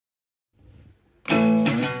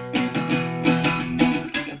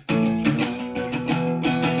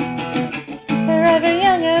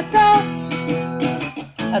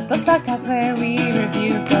the podcast where we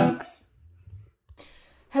review books.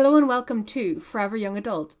 Hello and welcome to Forever Young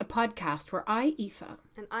Adult, a podcast where I, Aoife,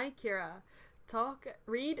 and I, Kira, talk,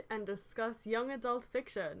 read and discuss young adult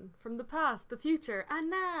fiction from the past, the future, and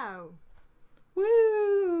now.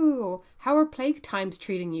 Woo! How are plague times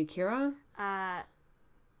treating you, Kira?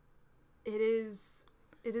 It is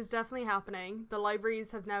definitely happening. The libraries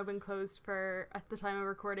have now been closed for, at the time of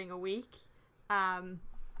recording, a week.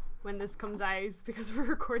 When this comes out, because we're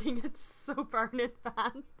recording it so far in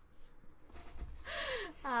advance.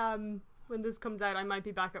 When this comes out, I might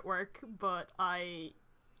be back at work, but I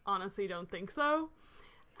honestly don't think so.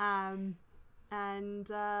 I've been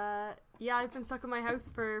stuck in my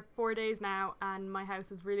house for 4 days now, and my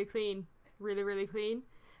house is really clean, really, really clean.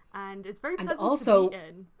 And it's very pleasant to be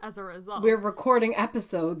in as a result. We're recording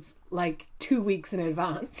episodes like 2 weeks in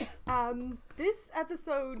advance. This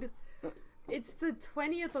episode, it's the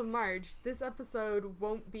 20th of March. This episode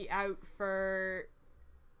won't be out for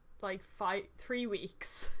like 3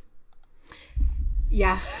 weeks.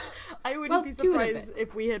 Yeah. I wouldn't be surprised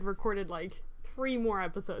if we had recorded like 3 more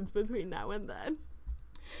episodes between now and then.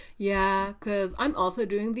 Yeah, because I'm also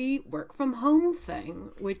doing the work from home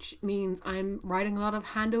thing, which means I'm writing a lot of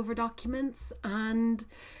handover documents and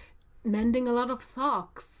mending a lot of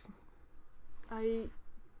socks. I'm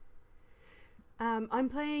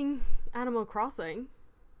playing Animal Crossing.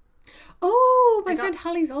 Oh, my friend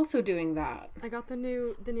Hallie's also doing that. I got the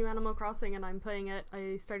new Animal Crossing and I'm playing it.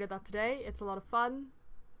 I started that today. It's a lot of fun.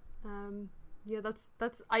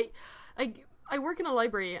 I work in a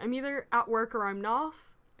library. I'm either at work or I'm not.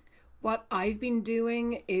 What I've been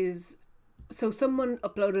doing is, so someone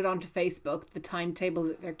uploaded onto Facebook the timetable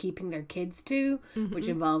that they're keeping their kids to, which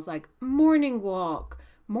involves like morning walk,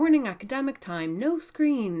 morning academic time, no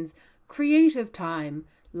screens, creative time,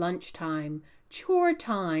 lunchtime, chore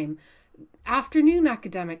time, afternoon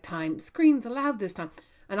academic time, screens allowed this time.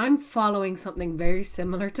 And I'm following something very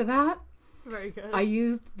similar to that. Very good. I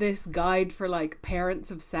used this guide for like parents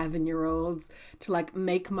of 7-year-olds to like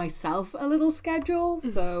make myself a little schedule.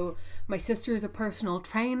 So my sister is a personal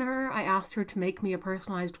trainer. I asked her to make me a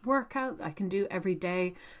personalized workout I can do every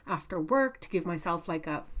day after work to give myself like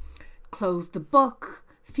a close the book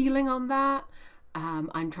feeling on that.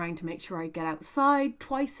 I'm trying to make sure I get outside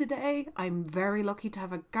twice a day. I'm very lucky to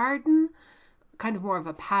have a garden, kind of more of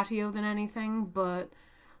a patio than anything, but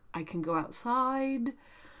I can go outside.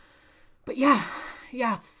 But yeah,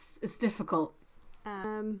 it's difficult.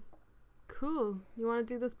 Cool. You want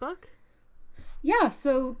to do this book? Yeah,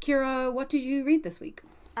 so Kira, what did you read this week?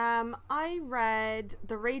 I read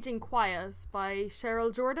The Raging Quiet by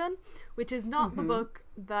Cheryl Jordan, which is not the book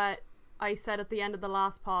that I said at the end of the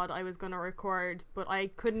last pod I was going to record, but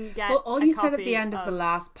I couldn't get all you said at the end of the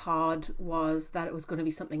last pod was that it was going to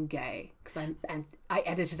be something gay, because I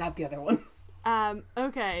edited out the other one.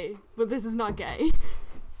 Okay, but this is not gay.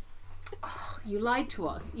 Oh, you lied to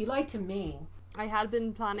us. You lied to me. I had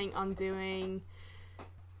been planning on doing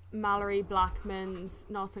Mallory Blackman's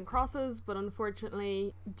Noughts and Crosses, but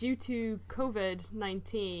unfortunately, due to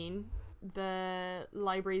COVID-19, the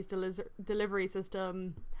library's delivery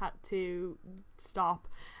system had to stop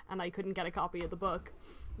and I couldn't get a copy of the book.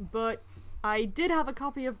 But I did have a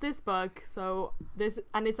copy of this book,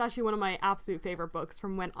 and it's actually one of my absolute favorite books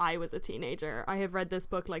from when I was a teenager. I have read this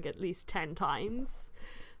book like at least 10 times.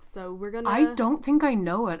 So we're gonna... I don't think I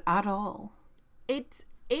know it at all. It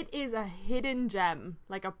is a hidden gem,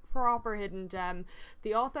 like a proper hidden gem.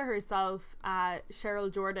 The author herself,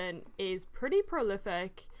 Cheryl Jordan, is pretty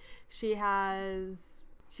prolific. She has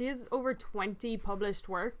over 20 published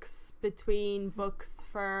works between books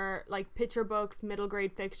for like picture books, middle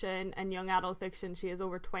grade fiction, and young adult fiction. She has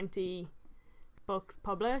over 20 books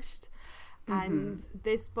published. And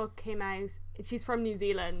this book came out... She's from New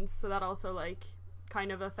Zealand, so that also like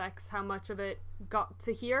kind of affects how much of it got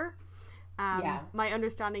to here. My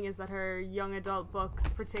understanding is that her young adult books,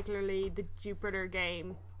 particularly The Jupiter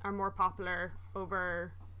Game, are more popular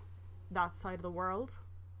over that side of the world.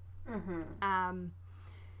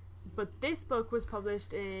 But this book was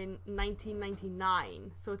published in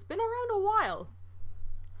 1999, so it's been around a while.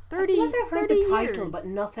 30, I feel like I've heard the years. title, but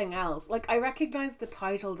nothing else. Like, I recognize the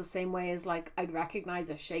title the same way as like I'd recognize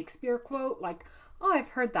a Shakespeare quote. Like, oh, I've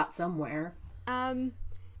heard that somewhere.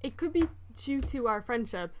 It could be due to our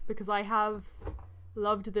friendship, because I have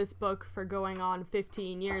loved this book for going on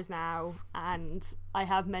 15 years now, and I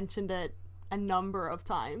have mentioned it a number of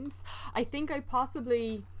times. I think I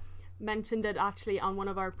possibly mentioned it actually on one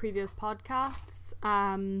of our previous podcasts,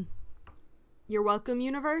 Your Welcome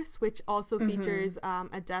Universe, which also features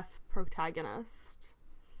a deaf protagonist.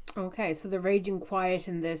 Okay, so the raging quiet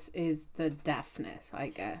in this is the deafness, I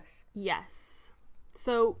guess. Yes.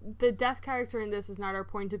 So the deaf character in this is not our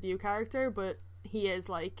point of view character, but he is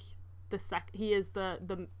like the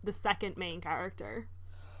second main character.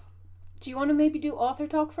 Do you want to maybe do author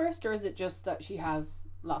talk first, or is it just that she has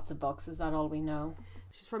lots of books? Is that all we know?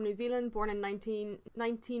 She's from New Zealand, born in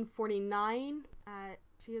 1949.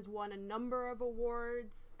 She has won a number of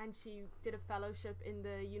awards, and she did a fellowship in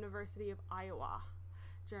the University of Iowa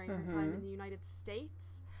during her time in the United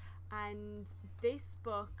States. And this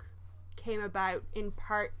book came about in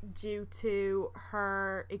part due to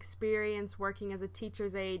her experience working as a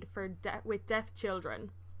teacher's aide for with deaf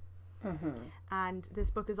children. And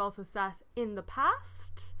this book is also set in the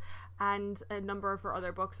past, and a number of her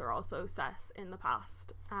other books are also set in the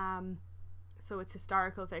past. So it's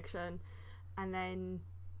historical fiction. And then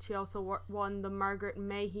she also won the Margaret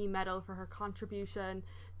Mahy Medal for her contribution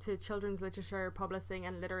to children's literature, publishing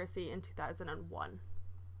and literacy in 2001.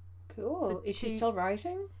 Cool. So is she still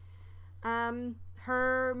writing?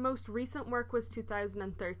 Her most recent work was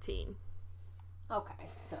 2013. Okay,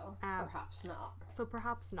 so perhaps not. So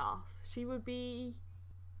perhaps not. She would be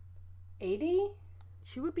 80?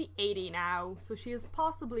 She would be 80 now, so she is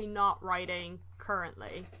possibly not writing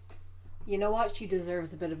currently. You know what? She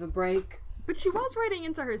deserves a bit of a break. But she was writing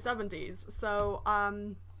into her 70s, so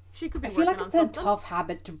she could be I feel working like on it's something. a tough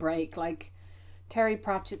habit to break. Like, Terry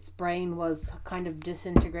Pratchett's brain was kind of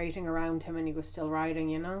disintegrating around him and he was still writing,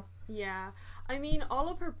 you know? Yeah. I mean, all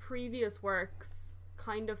of her previous works,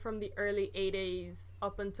 kind of from the early 80s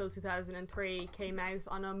up until 2003, came out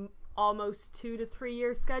on a almost 2 to 3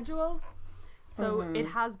 year schedule. So it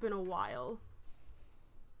has been a while.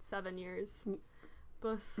 7 years.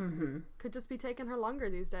 But could just be taking her longer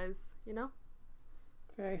these days, you know?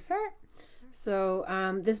 Very fair. So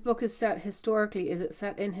this book is set historically. Is it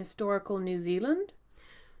set in historical New Zealand?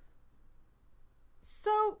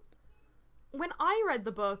 So when I read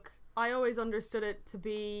the book, I always understood it to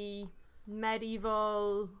be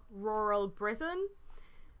medieval rural Britain.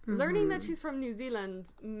 Learning that she's from New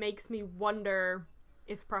Zealand makes me wonder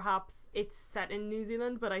if perhaps it's set in New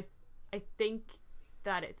Zealand, but I think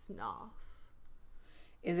that it's not.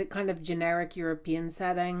 Is it kind of generic European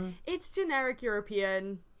setting? It's generic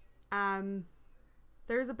European.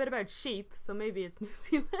 There's a bit about sheep, so maybe it's New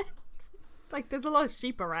Zealand. Like, there's a lot of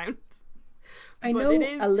sheep around. I know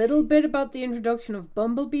a little bit about the introduction of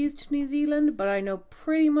bumblebees to New Zealand, but I know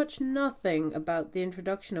pretty much nothing about the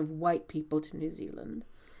introduction of white people to New Zealand.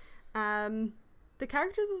 The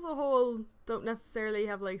characters as a whole don't necessarily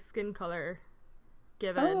have, like, skin color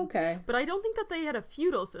given. Oh, okay. But I don't think that they had a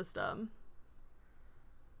feudal system.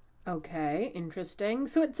 Okay, interesting.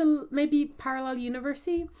 So it's a maybe parallel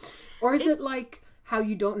university? Or is it like how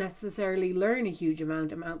you don't necessarily learn a huge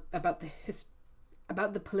amount about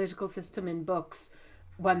the political system in books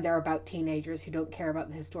when they're about teenagers who don't care about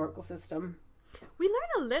the historical system? We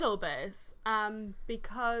learn a little bit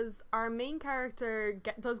because our main character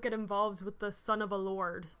does get involved with the son of a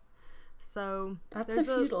lord. So that's a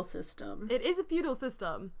feudal system. It is a feudal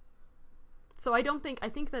system. So I think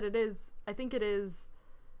it is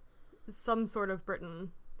some sort of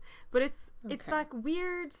Britain. But it's that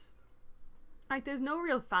weird, like, there's no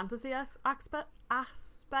real fantasy aspects.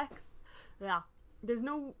 Yeah. There's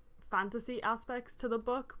no fantasy aspects to the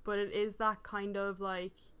book, but it is that kind of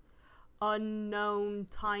like unknown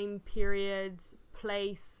time period,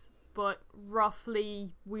 place, but roughly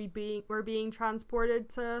we're being transported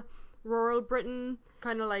to rural Britain,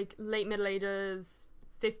 kind of like late Middle Ages,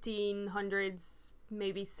 1500s,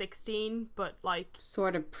 maybe 16, but like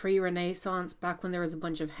sort of pre-Renaissance, back when there was a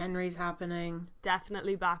bunch of Henrys happening.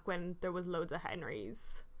 Definitely back when there was loads of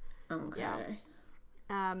Henrys. Okay. Yeah.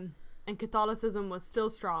 And Catholicism was still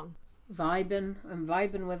strong. I'm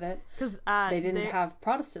vibing with it. Because they didn't have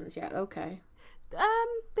Protestants yet. Okay.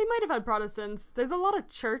 They might have had Protestants. There's a lot of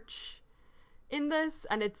church in this,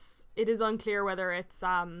 and it is unclear whether it's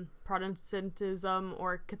Protestantism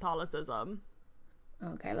or Catholicism.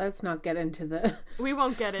 Okay, let's not get into the. We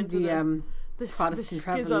won't get into the Protestant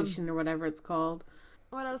Revolution or whatever it's called.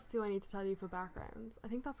 What else do I need to tell you for background? I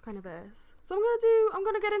think that's kind of it. So I'm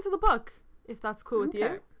gonna get into the book, if that's cool with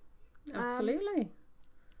you. Absolutely.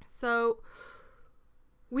 So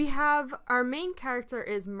we have our main character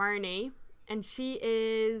is Marnie, and she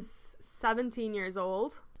is 17 years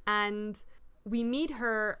old, and we meet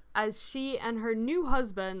her as she and her new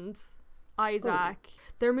husband Isaac,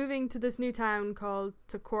 they're moving to this new town called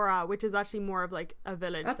Takora, which is actually more of like a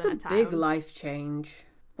village than a town. That's a big life change.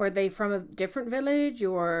 Were they from a different village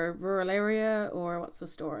or rural area, or what's the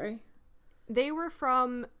story? They were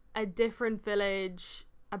from a different village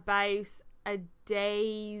about a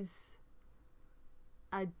day's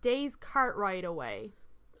cart ride away.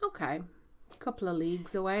 Okay. Couple of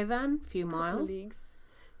leagues away then, few miles. Leagues.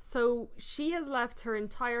 So she has left her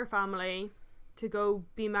entire family to go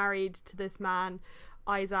be married to this man,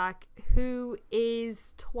 Isaac, who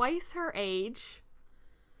is twice her age,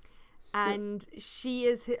 and she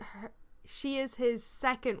is his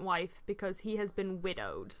second wife because he has been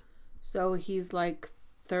widowed. So he's like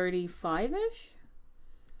 35-ish?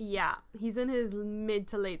 Yeah, he's in his mid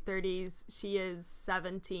to late 30s. She is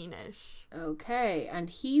 17-ish. Okay, and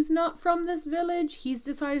he's not from this village? He's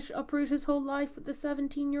decided to uproot his whole life with the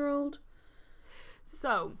 17-year-old?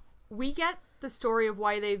 So, we get the story of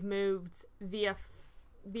why they've moved via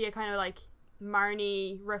kind of like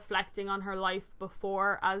Marnie reflecting on her life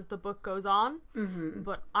before as the book goes on. Mm-hmm.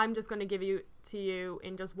 But I'm just going to give you to you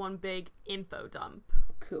in just one big info dump.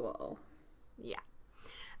 Cool. Yeah.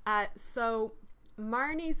 So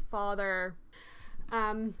Marnie's father,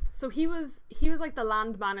 so he was like the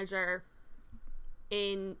land manager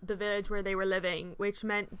in the village where they were living, which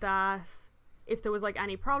meant that if there was like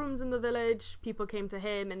any problems in the village, people came to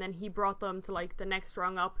him, and then he brought them to like the next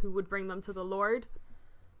rung up, who would bring them to the Lord.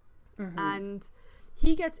 Mm-hmm. And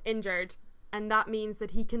he gets injured, and that means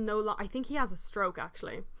that he can no longer, I think he has a stroke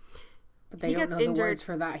actually, but they don't know the words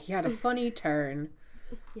for that. He had a funny turn.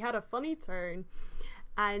 He had a funny turn,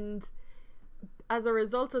 and as a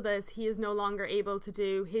result of this, he is no longer able to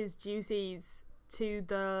do his duties to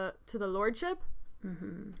the lordship.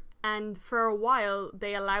 Mm-hmm. And for a while,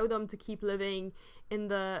 they allow them to keep living in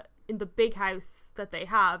the big house that they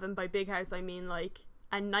have, and by big house I mean like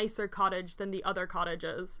a nicer cottage than the other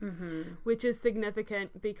cottages, mm-hmm. which is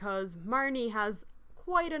significant because Marnie has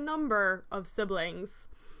quite a number of siblings,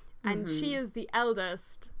 and mm-hmm. she is the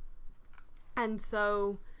eldest, and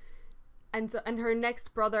her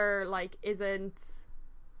next brother like isn't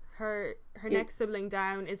her next sibling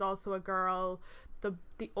down is also a girl. The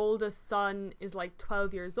oldest son is like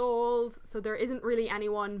 12 years old, so there isn't really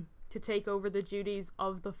anyone to take over the duties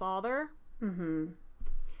of the father. Mm-hmm.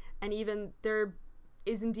 And even there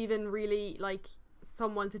isn't even really like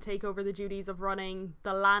someone to take over the duties of running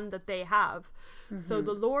the land that they have. Mm-hmm. So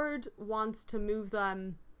the Lord wants to move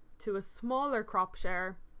them to a smaller crop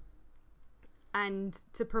share and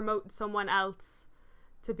to promote someone else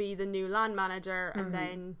to be the new land manager,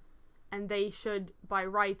 mm-hmm. and they should by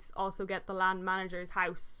rights also get the land manager's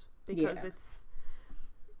house because it's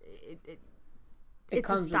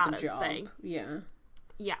comes a status with a job. Thing.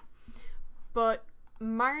 Yeah. But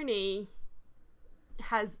Marnie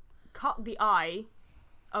has caught the eye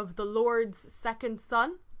of the Lord's second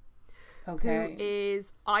son, okay, who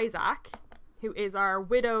is Isaac, who is our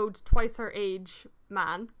widowed, twice her age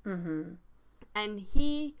man. Mm-hmm. And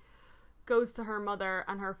he goes to her mother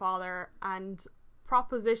and her father and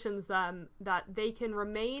propositions them that they can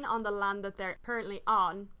remain on the land that they're currently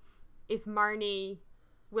on if Marnie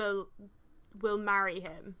will marry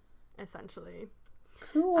him, essentially.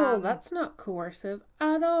 Cool. That's not coercive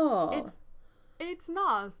at all. It's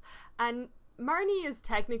not. And Marnie is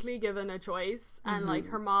technically given a choice, mm-hmm. and like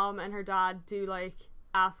her mom and her dad do like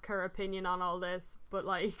ask her opinion on all this, but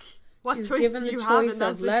like what She's choice given do you the have choice in that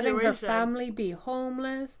of letting her situation? family be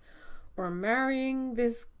homeless or marrying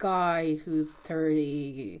this guy who's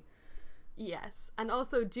 30. Yes. And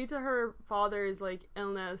also due to her father's like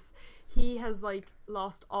illness, he has like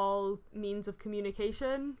lost all means of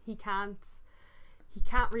communication. He can't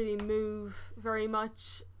really move very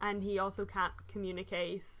much, and he also can't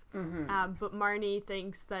communicate. Mm-hmm. But Marnie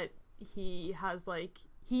thinks that he has like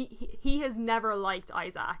he has never liked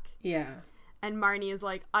Isaac. Yeah. And Marnie is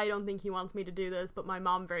like, I don't think he wants me to do this, but my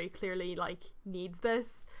mom very clearly like needs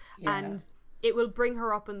this. Yeah. And it will bring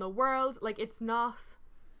her up in the world. Like it's not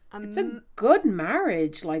it's a good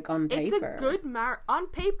marriage, like on paper. It's a good on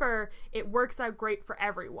paper, it works out great for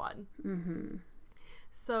everyone. Mm-hmm.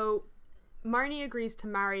 So Marnie agrees to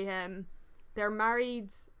marry him. They're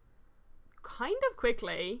married kind of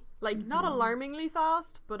quickly, like mm-hmm. not alarmingly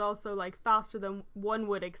fast, but also like faster than one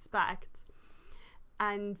would expect.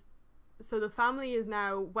 And so the family is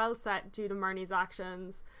now well set due to Marnie's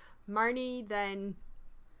actions. Marnie then,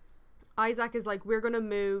 Isaac is like, we're going to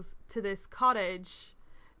move to this cottage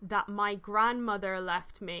that my grandmother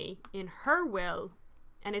left me in her will,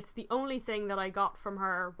 and it's the only thing that I got from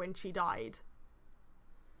her when she died.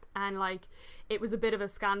 And like, it was a bit of a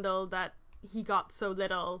scandal that he got so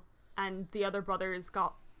little and the other brothers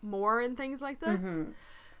got more and things like this. Mm-hmm.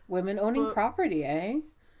 Women owning property, eh?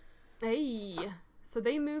 Hey. So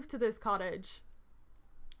they moved to this cottage,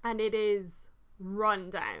 and it is run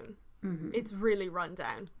down. Mm-hmm. It's really run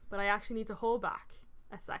down. But I actually need to hold back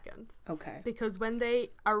a second. Okay. Because when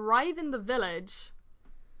they arrive in the village,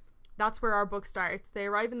 that's where our book starts. They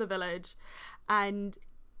arrive in the village, and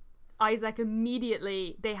Isaac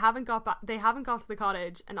immediately, they haven't got to the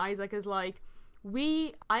cottage, and Isaac is like,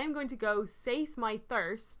 I am going to go sate my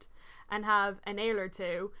thirst and have an ale or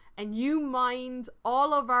two, and you mind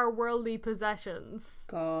all of our worldly possessions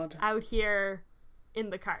God. out here in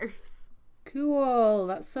the cars. Cool.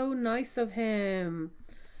 That's so nice of him.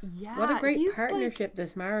 Yeah. What a great he's partnership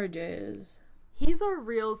this marriage is. He's a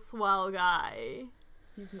real swell guy.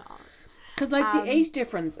 He's not. Because, like, the age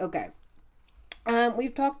difference, okay.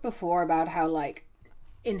 We've talked before about how, like,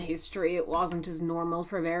 in history it wasn't as normal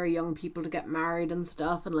for very young people to get married and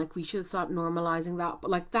stuff, and, like, we should start normalizing that. But,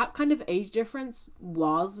 like, that kind of age difference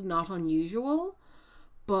was not unusual.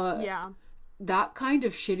 But Yeah. that kind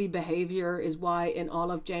of shitty behavior is why in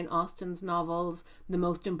all of Jane Austen's novels, the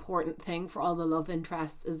most important thing for all the love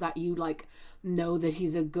interests is that you, like, know that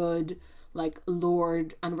he's a good, like,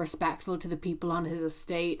 lord and respectful to the people on his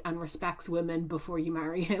estate and respects women before you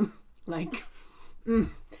marry him. Like,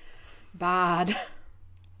 bad.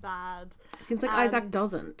 Seems like Isaac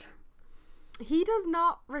doesn't. He does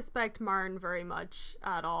not respect Marn very much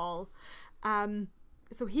at all.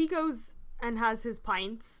 So he goes and has his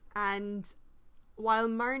pints, and while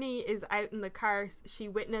Marnie is out in the cart, she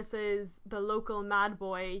witnesses the local mad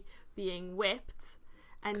boy being whipped,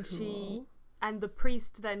 and Cool. the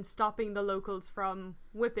priest then stopping the locals from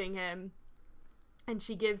whipping him, and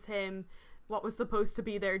she gives him what was supposed to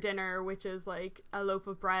be their dinner, which is like a loaf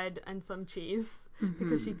of bread and some cheese,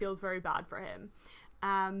 because she feels very bad for him.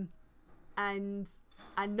 And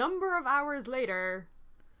a number of hours later,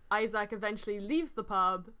 Isaac eventually leaves the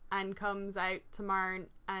pub and comes out to Marn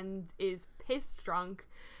and is pissed drunk.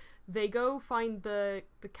 They go find the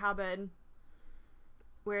cabin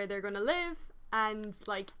where they're gonna live, and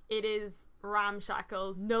like, it is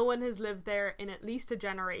ramshackle. No one has lived there in at least a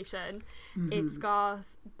generation. It's got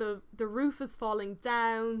the roof is falling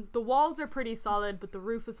down. The walls are pretty solid, but the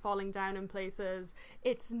roof is falling down in places.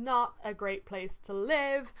 It's not a great place to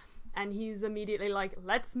live. And he's immediately like,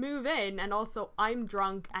 let's move in. And also, I'm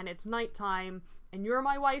drunk and it's nighttime and you're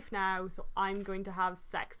my wife now, so I'm going to have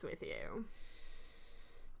sex with you.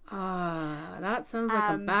 That sounds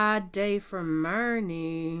like a bad day for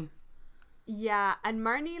Marnie. Yeah, and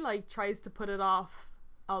Marnie like tries to put it off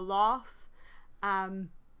a lot,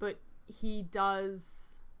 but he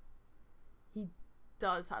does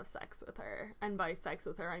have sex with her, and by sex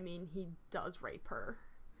with her I mean he does rape her.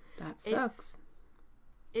 That sucks.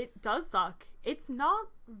 It does suck. It's not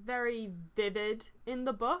very vivid in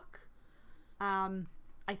the book.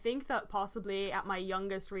 I think that possibly at my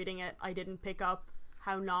youngest reading it, I didn't pick up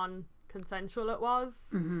how non-consensual it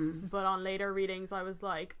was. But on later readings, I was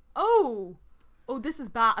like, oh, this is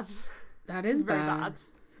bad. That is very bad.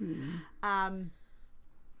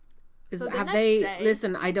 So Have the they next day-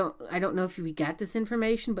 listen? I don't know if we get this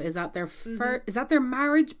information, but is that their is that their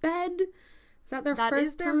marriage bed? Is that their That is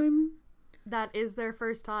first their- time? That is their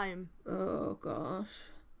first time. Oh gosh,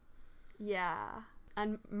 Yeah.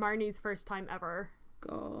 And Marnie's first time ever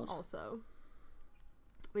God. also,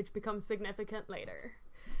 which becomes significant later.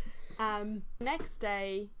 Next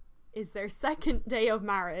day is their second day of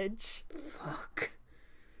marriage. Fuck.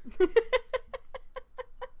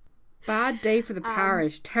 Bad day for the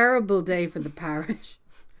parish. Terrible day for the parish.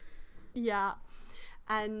 Yeah.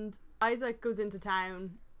 And Isaac goes into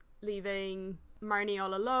town, leaving Marnie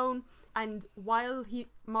all alone. And while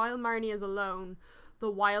Marnie is alone, the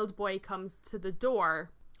wild boy comes to the door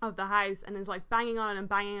of the house and is like banging on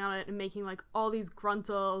it and making like all these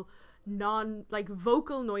gruntle,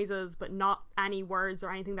 vocal noises, but not any words or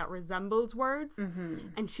anything that resembles words.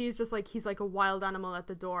 And she's just like, he's like a wild animal at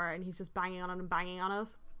the door, and he's just banging on it and banging on it.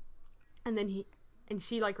 And then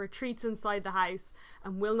she like retreats inside the house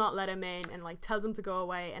and will not let him in, and like tells him to go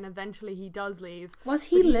away, and eventually he does leave. Was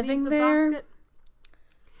he living leaves a there? basket.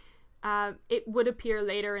 It would appear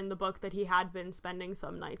later in the book that he had been spending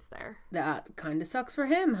some nights there. That kind of sucks for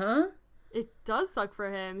him, huh? It does suck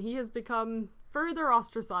for him. He has become further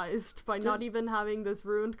ostracized by not even having this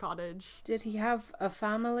ruined cottage. Did he have a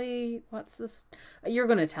family? What's this? You're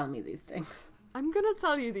gonna tell me these things. I'm gonna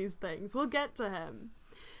tell you these things. We'll get to him.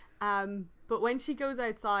 But when she goes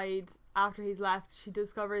outside after he's left, she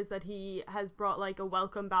discovers that he has brought like a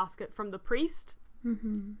welcome basket from the priest.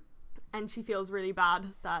 And she feels really bad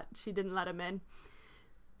that she didn't let him in.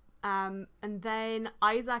 And then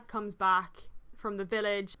Isaac comes back from the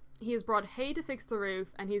village. He has brought hay to fix the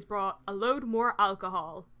roof, and he's brought a load more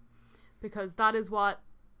alcohol, because that is what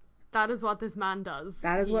this man does.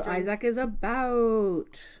 That is He what drinks. Isaac is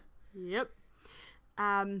about. Yep.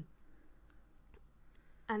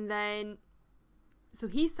 And then, so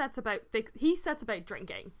he sets about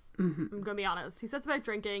drinking. I'm gonna be honest. He sets about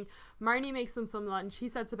drinking. Marnie makes them some lunch. He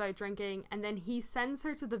sets about drinking, and then he sends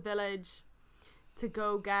her to the village to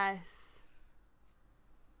go get.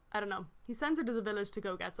 I don't know. He sends her to the village to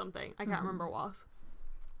go get something. I can't remember what.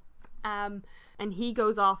 And he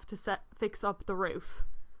goes off to fix up the roof.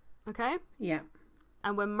 Okay? Yeah.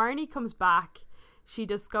 And when Marnie comes back, she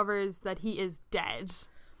discovers that he is dead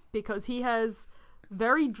because he has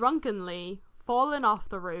very drunkenly fallen off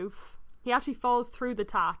the roof. He actually falls through the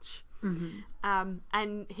thatch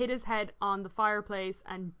and hit his head on the fireplace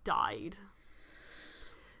and died.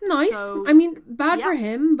 Nice. So, I mean, bad for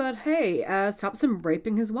him, but hey, stops him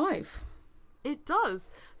raping his wife. It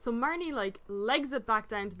does. So Marnie, like, legs it back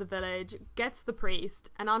down to the village, gets the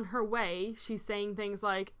priest, and on her way, she's saying things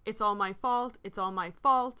like, it's all my fault,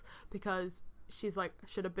 because she's like,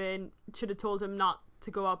 should have told him not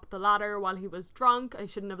to go up the ladder while he was drunk, I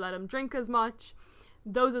shouldn't have let him drink as much.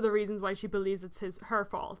 Those are the reasons why she believes it's her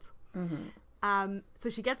fault. So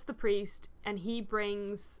she gets the priest, and he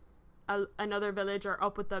brings another villager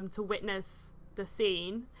up with them to witness the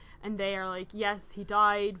scene, and they are like, yes, he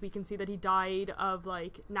died, we can see that he died of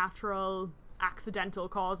like natural accidental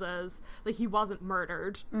causes, like he wasn't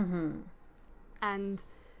murdered. And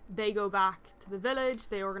they go back to the village,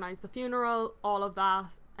 they organize the funeral, all of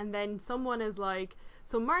that, and then someone is like,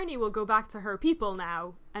 so Marnie will go back to her people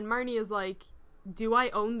now, and Marnie is like, do I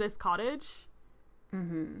own this cottage?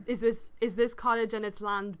 Is this cottage and its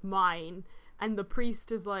land mine? And the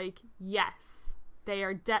priest is like, yes, they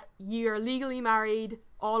are you are legally married,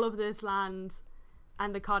 all of this land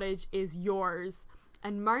and the cottage is yours.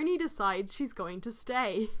 And Marnie decides she's going to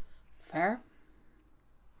stay. Fair.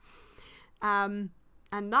 And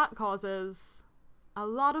that causes a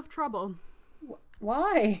lot of trouble.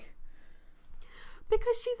 Why?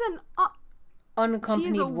 Because she's an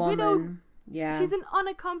unaccompanied woman. Widowed, yeah. She's an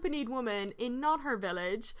unaccompanied woman in not her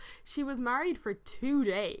village. She was married for 2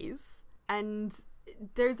 days. And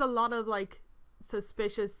there's a lot of like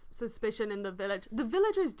suspicion in the village. The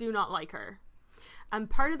villagers do not like her. And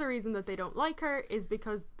part of the reason that they don't like her is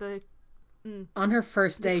because on her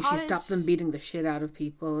first day, cottage, she stopped them beating the shit out of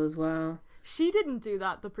people as well. She didn't do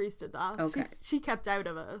that. The priest did that. Okay. She kept out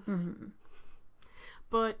of it.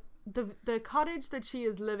 But the cottage that she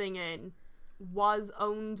is living in was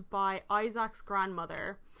owned by Isaac's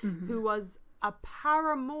grandmother, who was a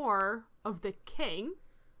paramour of the king.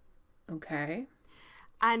 Okay.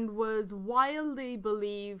 And was wildly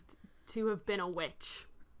believed to have been a witch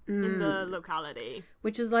in the locality.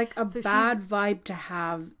 Which is like a bad vibe to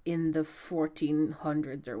have in the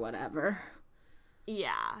 1400s or whatever.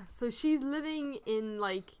 Yeah. So she's living in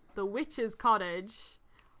like the witch's cottage,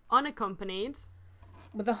 unaccompanied.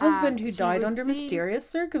 With a husband who died under mysterious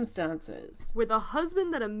circumstances. With a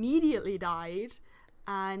husband that immediately died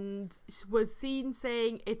and was seen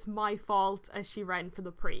saying, it's my fault, as she ran for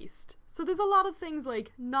the priest. So there's a lot of things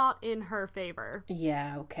like not in her favor.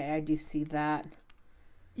 Yeah, okay, I do see that.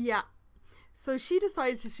 Yeah. So she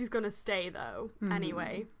decides that she's going to stay though,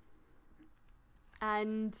 anyway.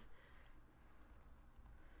 And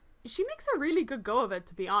she makes a really good go of it,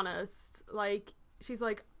 to be honest. Like, she's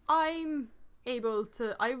like, I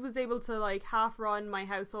was able to like half run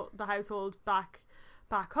the household back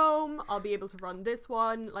home. I'll be able to run this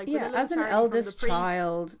one. Like, yeah, as an eldest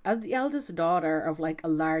child, as the eldest daughter of like a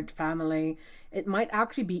large family, it might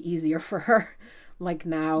actually be easier for her, like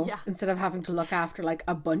now, instead of having to look after like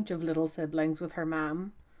a bunch of little siblings with her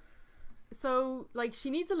mom. So like she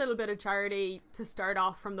needs a little bit of charity to start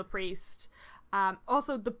off from the priest.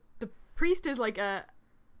 Also the priest is like a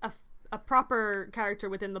proper character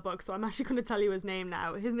within the book, so I'm actually going to tell you his name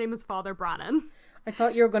now. His name is Father Brannan. I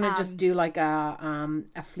thought you were going to just do like a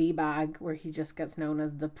Fleabag where he just gets known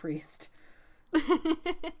as the priest.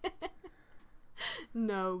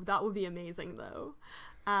 No, that would be amazing though.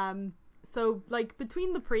 So like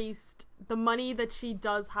between the priest, the money that she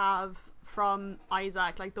does have from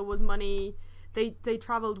Isaac, like there was money, they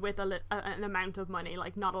traveled with an amount of money,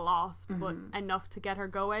 like not a lot, but enough to get her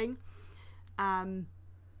going.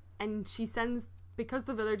 And she sends, because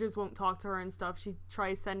the villagers won't talk to her and stuff, she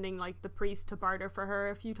tries sending like the priest to barter for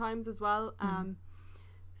her a few times as well.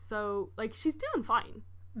 So like she's doing fine.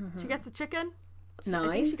 She gets a chicken. Nice.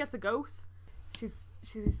 I think she gets a goat. She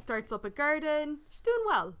starts up a garden. She's doing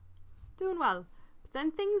well. But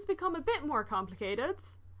then things become a bit more complicated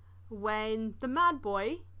when the mad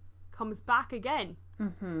boy comes back again.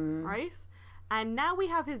 Right? And now we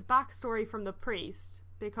have his backstory from the priest,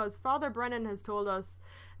 because Father Brennan has told us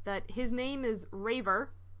that his name is Raver.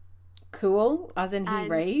 Cool. As in he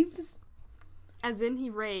raves? As in he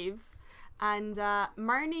raves. And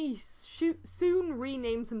Marnie soon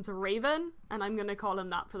renames him to Raven, and I'm going to call him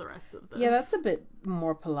that for the rest of this. Yeah, that's a bit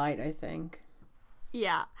more polite, I think.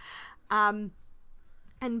 Yeah. And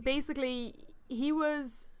basically, he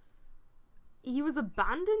was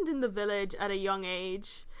abandoned in the village at a young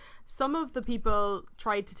age. Some of the people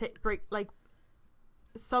tried to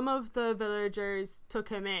some of the villagers took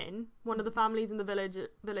him in. One of the families in the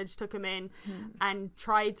village took him in and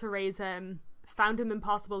tried to raise him, found him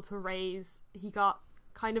impossible to raise. He got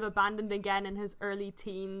kind of abandoned again in his early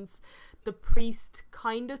teens. The priest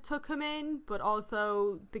kind of took him in, but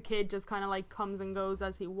also the kid just kind of like comes and goes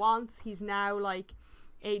as he wants. He's now like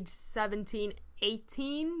age 17,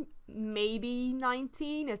 18, maybe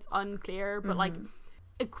 19. It's unclear, but like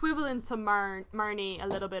equivalent to Marnie, a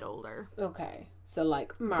little bit older. Okay, so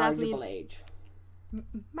like marriageable age.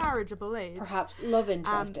 Marriageable age. Perhaps love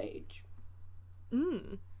interest age.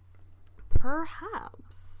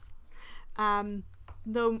 Perhaps.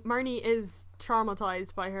 Though Marnie is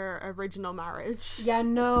traumatized by her original marriage. Yeah,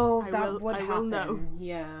 no, I that will would happen. note.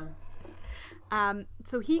 Yeah.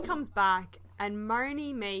 So he comes back, and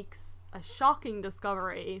Marnie makes a shocking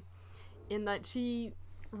discovery in that she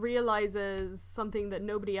realizes something that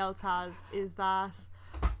nobody else has, is that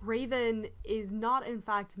Raven is not in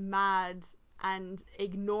fact mad and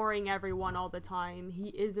ignoring everyone all the time. He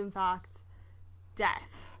is in fact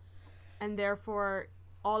deaf, and therefore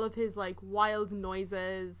all of his like wild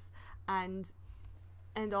noises and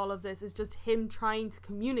all of this is just him trying to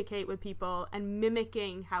communicate with people and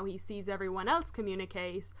mimicking how he sees everyone else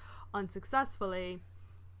communicate unsuccessfully.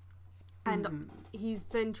 And he's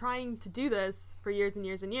been trying to do this for years and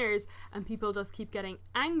years and years, and people just keep getting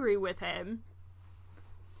angry with him.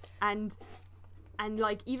 And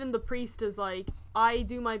like even the priest is like, I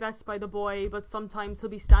do my best by the boy, but sometimes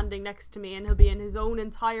he'll be standing next to me and he'll be in his own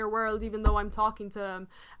entire world even though I'm talking to him.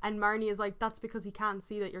 And Marnie is like, that's because he can't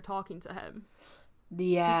see that you're talking to him.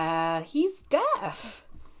 Yeah, he's deaf.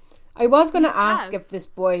 I was going to ask deaf. if this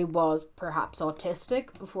boy was perhaps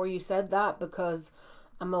autistic before you said that, because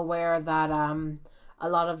I'm aware that a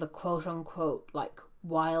lot of the quote-unquote like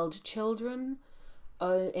wild children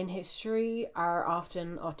in history are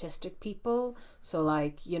often autistic people. So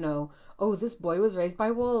like, you know, oh, this boy was raised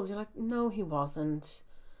by wolves. You're like, no, he wasn't.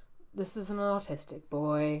 This is an autistic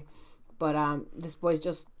boy. But this boy's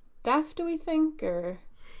just deaf, do we think? Or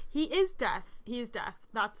He is deaf. He is deaf.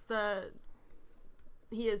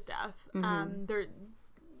 He is deaf. There,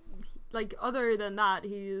 like, other than that,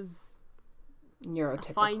 he's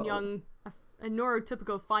neurotypical. a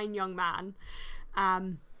neurotypical fine young man.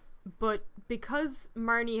 But because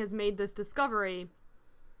Marnie has made this discovery,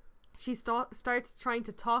 she starts trying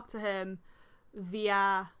to talk to him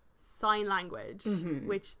via sign language,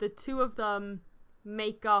 which the two of them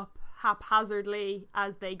make up haphazardly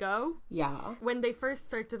as they go. Yeah. When they first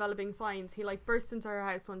start developing signs, he like bursts into her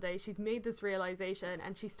house one day. She's made this realization,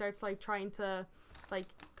 and she starts like trying to like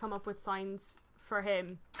come up with signs for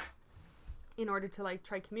him in order to like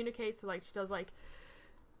try communicate. So like she does like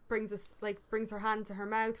brings her hand to her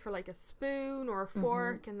mouth for like a spoon or a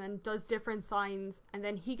fork, and then does different signs, and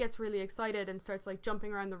then he gets really excited and starts like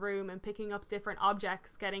jumping around the room and picking up different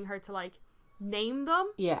objects, getting her to like name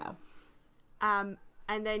them. Yeah.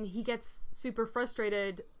 And then he gets super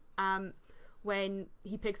frustrated when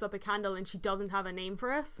he picks up a candle and she doesn't have a name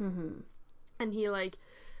for it. And he like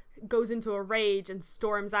goes into a rage and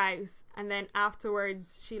storms out, and then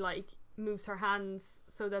afterwards she like moves her hands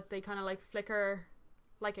so that they kind of like flicker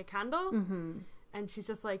like a candle. And she's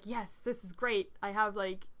just like, yes, this is great, I have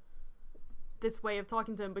like this way of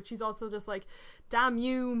talking to him. But she's also just like, damn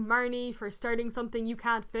you, Marnie, for starting something you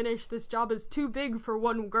can't finish. This job is too big for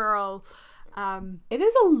one girl. It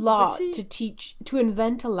is a lot to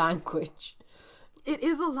invent a language. It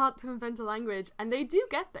is a lot to invent a language, and they do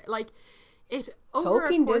get there. Like, it over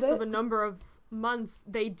Tolkien a course did of it. a number of months,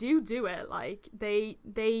 they do it. Like,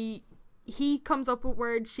 he comes up with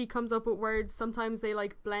words, she comes up with words. Sometimes they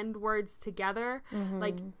like blend words together.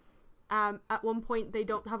 Like, at one point they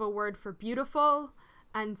don't have a word for beautiful,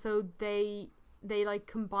 and so they like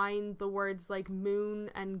combine the words like moon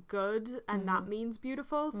and good, and that means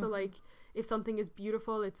beautiful. So like, if something is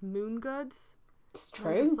beautiful, it's moon good. It's I'm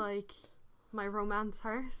true. just like, my romance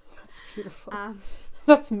hearse. That's beautiful.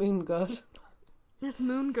 That's moon good. It's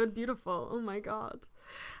moon good beautiful. Oh my god.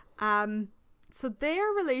 So their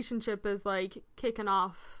relationship is like kicking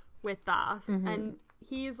off with that, and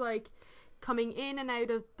he's like coming in and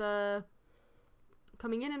out of the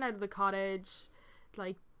cottage,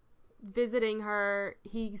 like visiting her.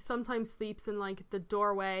 He sometimes sleeps in like the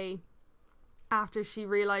doorway after she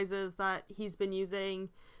realizes that he's been using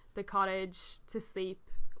the cottage to sleep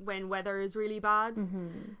when weather is really bad.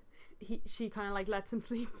 She kind of like lets him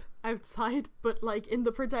sleep outside, but like in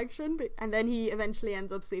the protection, and then he eventually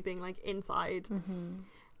ends up sleeping like inside.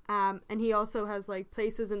 And he also has like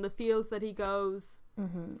places in the fields that he goes,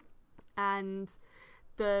 and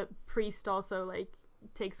the priest also like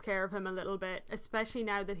takes care of him a little bit, especially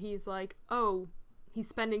now that he's like, oh, he's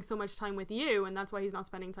spending so much time with you and that's why he's not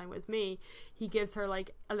spending time with me. He gives her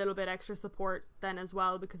like a little bit extra support then as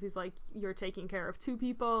well, because he's like, you're taking care of two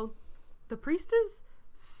people. The priest is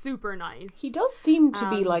super nice. He does seem to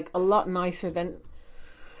be like a lot nicer than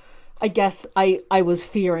I guess I was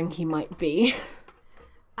fearing he might be.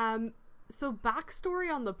 So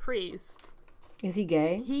backstory on the priest. Is he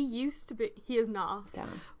gay? He used to be. He is not.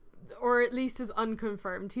 Damn. Or at least is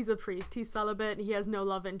unconfirmed. He's a priest. He's celibate. He has no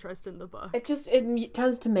love interest in the book. It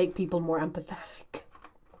tends to make people more empathetic.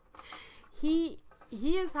 He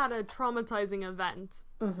has had a traumatizing event.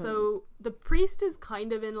 So the priest is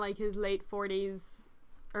kind of in like his late 40s,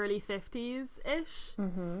 early 50s ish.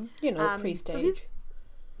 You know, priest so age. he's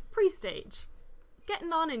priest age,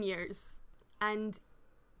 getting on in years. And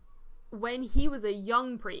when he was a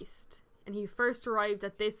young priest and he first arrived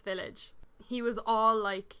at this village, he was all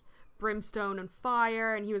like brimstone and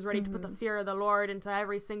fire, and he was ready to put the fear of the Lord into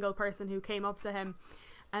every single person who came up to him.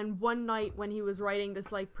 And one night when he was writing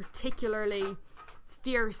this like particularly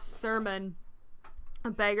fierce sermon, a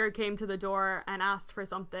beggar came to the door and asked for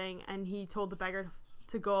something, and he told the beggar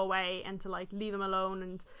to go away and to like leave him alone,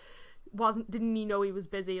 and didn't he know he was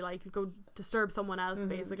busy, like go disturb someone else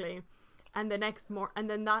basically. And the next and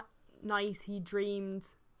then that night he dreamed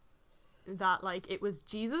that like it was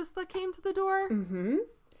Jesus that came to the door,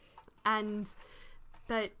 and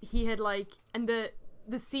that he had like, and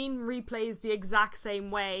the scene replays the exact same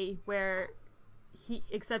way, where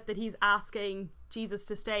except that he's asking Jesus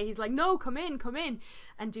to stay. He's like, no, come in,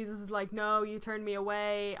 and Jesus is like, no, you turned me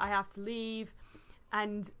away, I have to leave.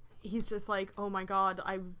 And he's just like, oh my god,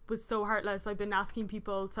 I was so heartless, I've been asking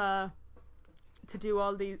people to do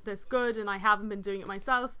all this good and I haven't been doing it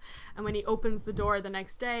myself. And when he opens the door the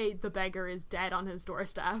next day, the beggar is dead on his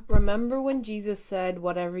doorstep. Remember when Jesus said,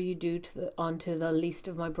 whatever you do unto the least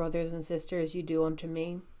of my brothers and sisters, you do unto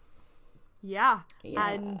me? Yeah.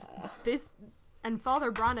 And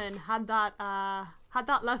Father Brannan had that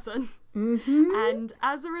lesson. And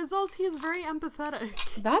as a result, he is very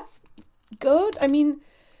empathetic. That's good. I mean,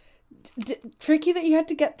 tricky that you had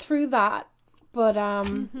to get through that. But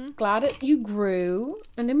glad you grew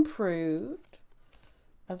and improved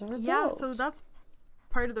as a result. Yeah, so that's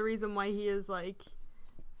part of the reason why he is like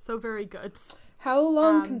so very good. How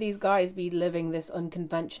long can these guys be living this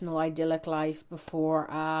unconventional idyllic life before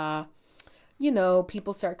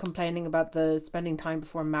people start complaining about the spending time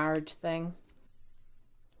before marriage thing?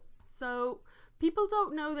 So people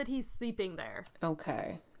don't know that he's sleeping there.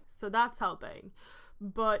 Okay. So that's helping.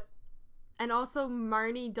 And also,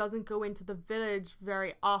 Marnie doesn't go into the village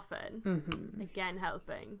very often. Again,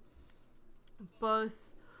 helping. But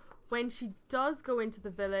when she does go into the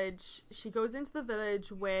village, she goes into the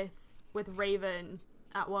village with Raven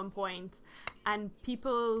at one point, and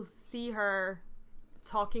people see her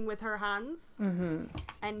talking with her hands,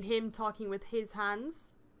 and him talking with his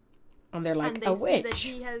hands. And they're like, and they a see witch. that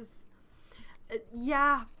he has...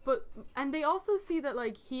 and they also see that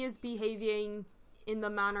like he is behaving in the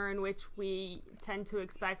manner in which we tend to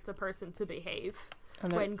expect a person to behave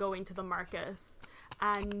when going to the market.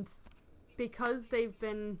 And because they've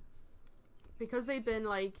been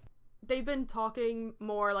talking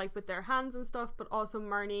more like with their hands and stuff, but also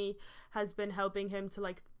Marnie has been helping him to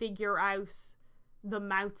like figure out the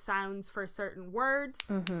mouth sounds for certain words.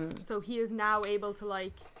 So he is now able to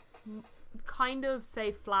like kind of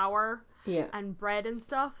say flour and bread and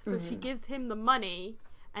stuff. So she gives him the money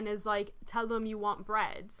and is like, tell them you want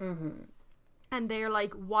bread. And they're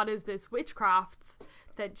like, what is this witchcraft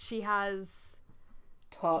that she has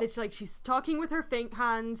taught? It's like she's talking with her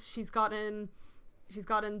hands. She's gotten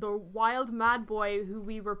the wild mad boy who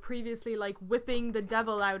we were previously like whipping the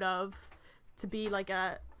devil out of to be like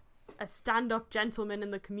a stand-up gentleman in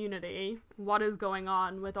the community. What is going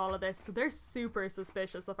on with all of this? So they're super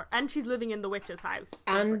suspicious of her, and she's living in the witch's house.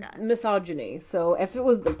 And misogyny. So if it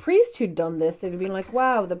was the priest who'd done this, they'd be like,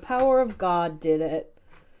 wow, the power of God did it.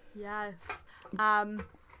 Yes. And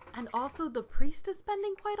also the priest is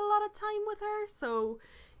spending quite a lot of time with her. So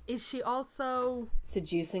is she also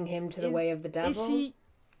seducing him to the way of the devil?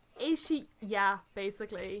 Is she yeah,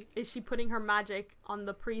 basically. Is she putting her magic on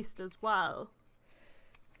the priest as well?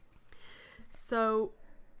 So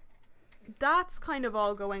that's kind of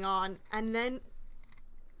all going on, and then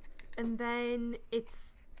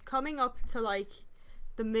it's coming up to like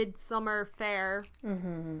the midsummer fair,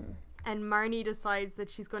 Mm-hmm. and Marnie decides that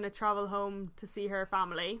she's going to travel home to see her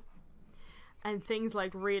family. And things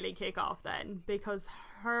like really kick off then, because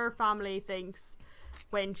her family thinks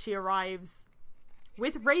when she arrives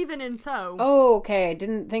with Raven in tow. Oh, okay. I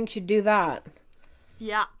didn't think she'd do that.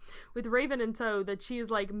 Yeah, with Raven in tow, that she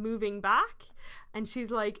is like moving back, and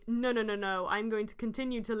she's like, no, I'm going to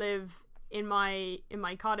continue to live in my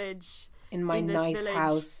cottage, In my this nice village.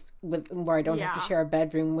 house where I don't have to Yeah. share a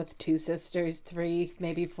bedroom with 2 sisters, 3,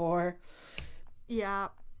 maybe 4. Yeah,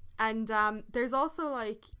 and there's also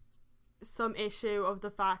like some issue of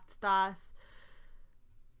the fact that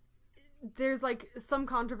there's like some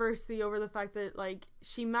controversy over the fact that like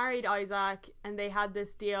she married Isaac, and they had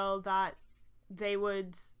this deal that they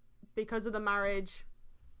would, because of the marriage,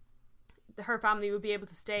 her family would be able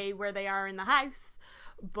to stay where they are in the house,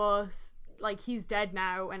 but like he's dead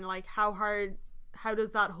now, and like how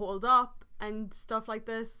does that hold up and stuff like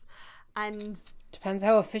this. And Depends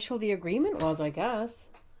how official the agreement was, I guess.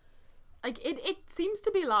 like it seems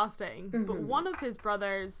to be lasting, but one of his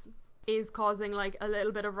brothers is causing like a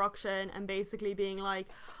little bit of ruction and basically being like,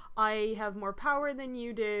 I have more power than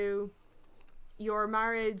you do, your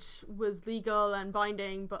marriage was legal and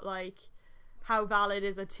binding, but like how valid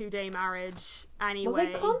is a 2-day marriage anyway? Well,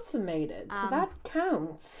 they consummated, so that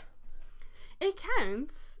counts. It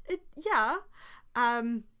counts.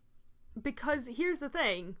 Because here's the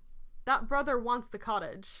thing, that brother wants the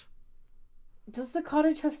cottage. Does the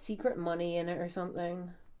cottage have secret money in it or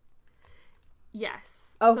something?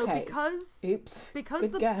 Yes. Okay. So because Oops. because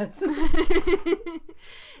Good the guess.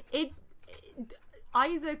 it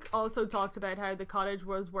Isaac also talked about how the cottage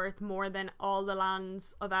was worth more than all the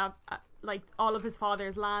lands of like all of his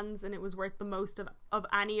father's lands, and it was worth the most of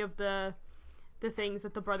any of the things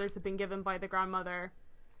that the brothers had been given by the grandmother.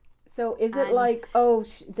 So is it And- like, oh,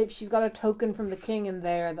 she's got a token from the king in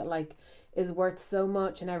there that like is worth so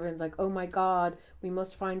much, and everyone's like, oh my god, we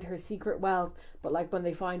must find her secret wealth, but like when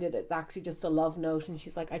they find it, it's actually just a love note, and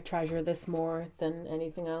she's like, I treasure this more than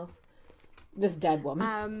anything else. This dead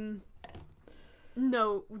woman.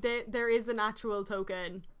 No, there is an actual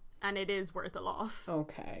token, and it is worth a loss.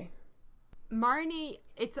 Okay. Marnie,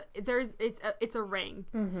 it's a ring.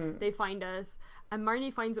 Mm-hmm. They find it, and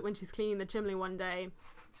Marnie finds it when she's cleaning the chimney one day,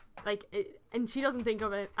 and she doesn't think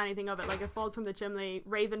of anything of it. Like, it falls from the chimney.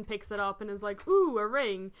 Raven picks it up and is like, "Ooh, a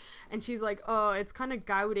ring," and she's like, "Oh, it's kind of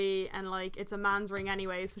gaudy, and like it's a man's ring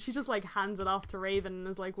anyway." So she just like hands it off to Raven and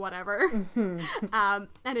is like, "Whatever,"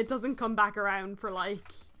 and it doesn't come back around for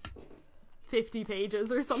like 50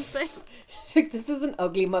 pages or something. She's like, this is an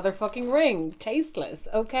ugly motherfucking ring. Tasteless.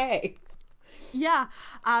 Okay. Yeah,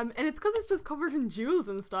 and it's because it's just covered in jewels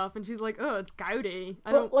and stuff, and she's like, "Oh, it's gaudy."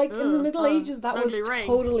 But like in the Middle Ages, that was ugly ring.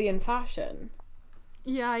 totally in fashion.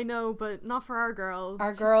 Yeah, I know, but not for our girl.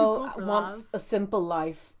 Our She's too girl cool for wants that. a simple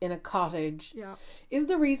life in a cottage. Yeah. Is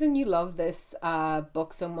the reason you love this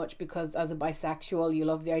book so much because as a bisexual you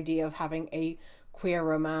love the idea of having a queer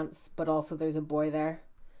romance, but also there's a boy there?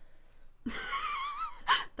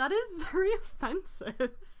 That is very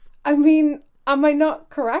offensive. I mean, am I not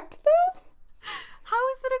correct though? How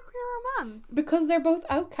is it a queer romance? Because they're both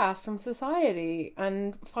outcast from society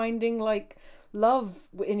and finding like love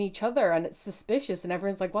in each other, and it's suspicious, and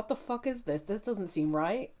everyone's like, what the fuck is this? This doesn't seem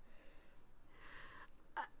right.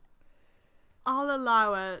 I'll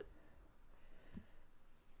allow it.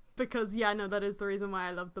 Because yeah, no, that is the reason why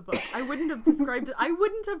I love the book. I wouldn't have described it. I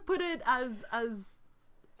wouldn't have put it as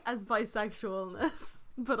bisexualness,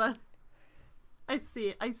 but I see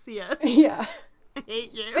it. I see it. Yeah. I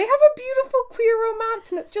hate you. They have a beautiful queer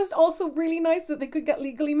romance, and it's just also really nice that they could get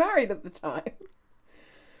legally married at the time.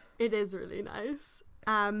 It is really nice.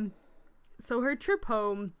 So her trip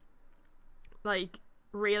home, like,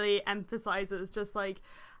 really emphasizes just like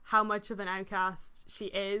how much of an outcast she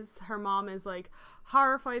is. Her mom is like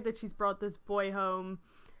horrified that she's brought this boy home.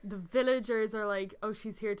 The villagers are like, oh,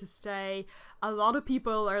 she's here to stay. A lot of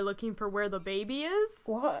people are looking for where the baby is.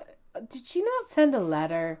 What? Did she not send a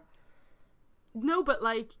letter? No, but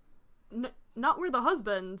like, not where the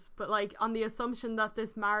husband, but like on the assumption that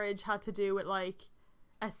this marriage had to do with like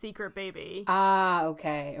a secret baby. Ah,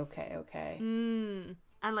 okay. And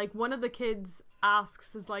like one of the kids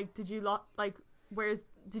asks, is like, did you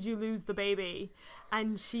did you lose the baby?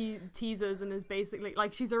 And she teases and is basically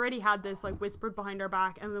like, she's already had this like whispered behind her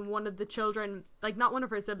back, and then one of the children, like not one of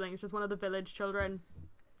her siblings, just one of the village children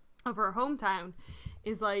of her hometown,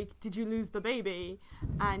 is like, did you lose the baby?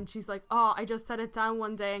 And she's like, oh, I just set it down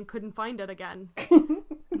one day and couldn't find it again.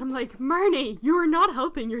 And I'm like, Marnie, you are not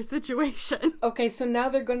helping your situation. Okay, so now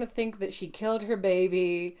they're going to think that she killed her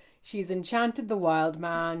baby, she's enchanted the wild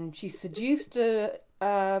man, she seduced a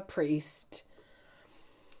a priest.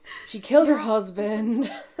 She killed her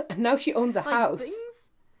husband, and now she owns a house.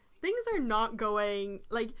 Things are not going,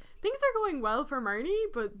 things are going well for Marnie,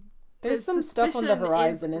 but there's some stuff on the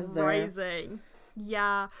horizon, is there? Rising.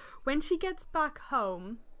 Yeah. When she gets back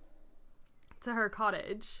home to her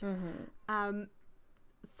cottage,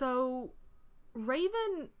 so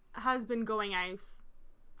Raven has been going out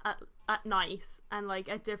at night and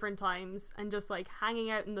at different times and just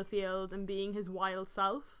hanging out in the field and being his wild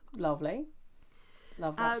self. Lovely.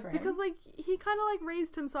 Love that for him. Because he kind of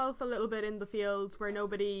raised himself a little bit in the fields where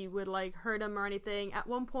nobody would hurt him or anything. At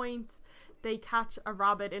one point they catch a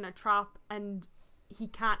rabbit in a trap and he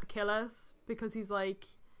can't kill us because he's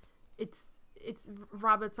it's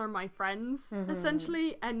rabbits are my friends,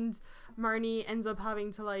 essentially, and Marnie ends up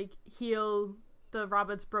having to heal the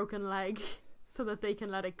rabbit's broken leg so that they can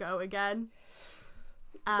let it go again.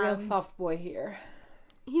 Real soft boy here.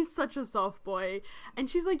 He's such a soft boy. And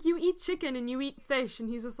she's you eat chicken and you eat fish, and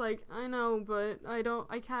he's just I know, but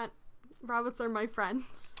I can't, rabbits are my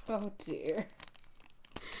friends. Oh dear.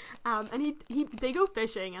 And they go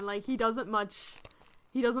fishing, and he doesn't much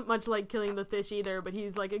like killing the fish either, but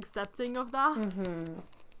he's accepting of that.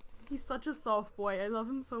 He's such a soft boy. I love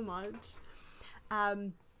him so much.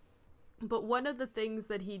 But one of the things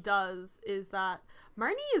that he does is that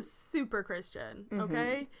Marnie is super Christian,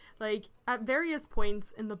 okay? At various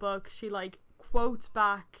points in the book, she quotes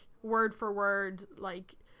back word for word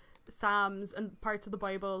Psalms and parts of the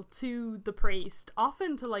Bible to the priest,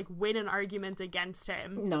 often to win an argument against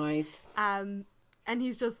him. Nice. And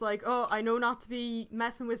he's just oh, I know not to be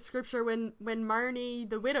messing with scripture when Marnie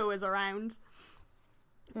the widow is around,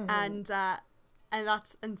 and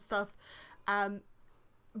that's and stuff.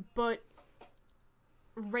 But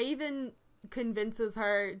Raven convinces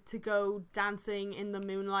her to go dancing in the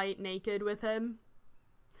moonlight naked with him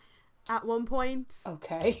at one point.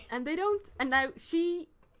 Okay. And they don't. And now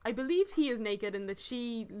I believe he is naked and that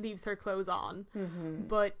she leaves her clothes on.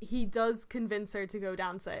 But he does convince her to go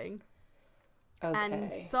dancing. Okay.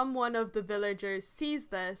 And someone of the villagers sees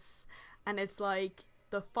this, and it's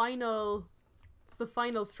the final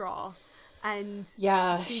straw. And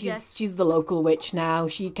yeah, she's the local witch now.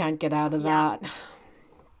 She can't get out of that.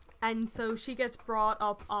 And so she gets brought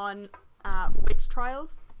up on witch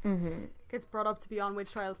trials. Gets brought up to be on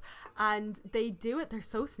witch trials, and they do it. They're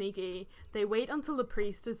so sneaky. They wait until the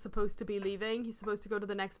priest is supposed to be leaving. He's supposed to go to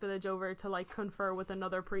the next village over to confer with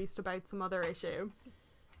another priest about some other issue.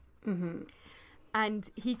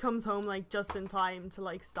 And he comes home just in time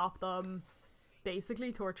to stop them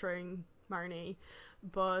basically torturing Marnie.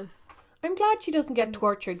 But I'm glad she doesn't get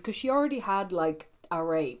tortured, because she already had a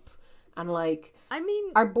rape, and I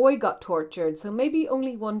mean, our boy got tortured, so maybe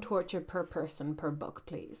only one torture per person per book,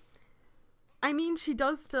 please. I mean, she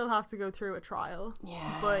does still have to go through a trial.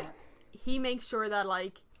 Yeah. But he makes sure that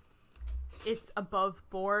it's above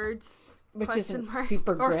board, which isn't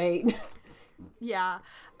super great. Yeah.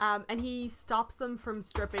 And he stops them from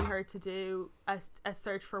stripping her to do a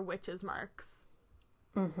search for witches' marks.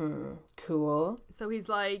 Cool. So he's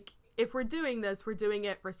if we're doing this, we're doing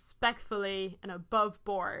it respectfully and above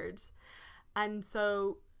board. And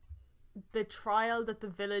so the trial that the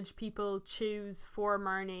village people choose for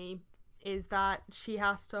Marnie is that she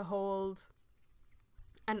has to hold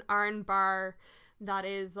an iron bar that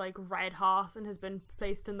is red hot and has been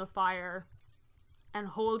placed in the fire, and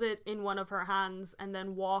hold it in one of her hands and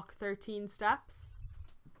then walk 13 steps.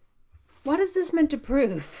 What is this meant to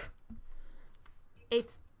prove?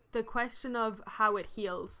 It's the question of how it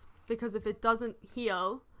heals, because if it doesn't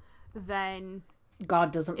heal, then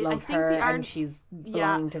God doesn't love her, and she's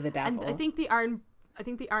belonging to the devil. And I think the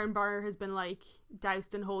iron bar has been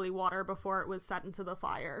doused in holy water before it was set into the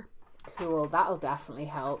fire. Cool, that'll definitely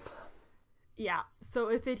help. Yeah, so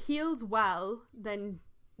if it heals well, then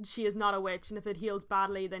she is not a witch, and if it heals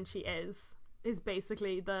badly, then she is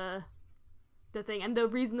basically the thing. And the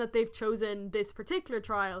reason that they've chosen this particular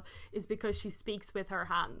trial is because she speaks with her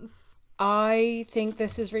hands. I think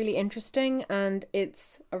this is really interesting, and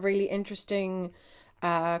it's a really interesting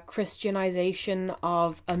Christianization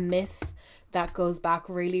of a myth that goes back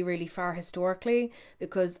really, really far historically,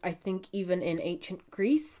 because I think even in ancient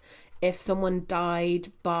Greece, if someone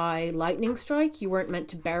died by lightning strike, you weren't meant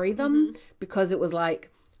to bury them, because it was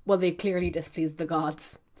well, they clearly displeased the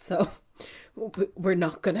gods, so we're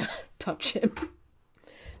not gonna touch him.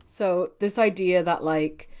 So this idea that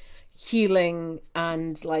healing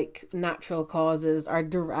and natural causes are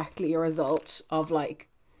directly a result of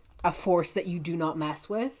a force that you do not mess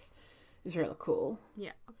with is real cool.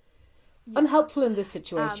 Yeah. Unhelpful in this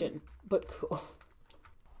situation, but cool.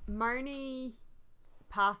 Marnie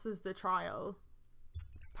passes the trial,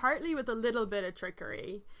 partly with a little bit of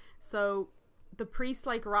trickery. So the priest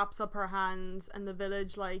like wraps up her hands, and the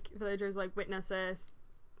villagers like witness it,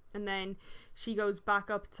 and then she goes back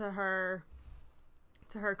up to her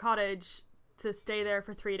cottage to stay there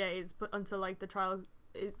for 3 days, but until like the trial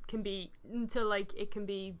it can be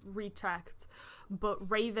rechecked.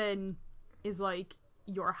 But Raven is like,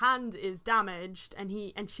 your hand is damaged, and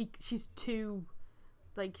she's too,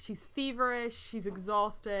 like, she's feverish, she's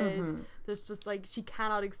exhausted. There's just like, she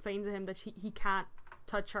cannot explain to him that he can't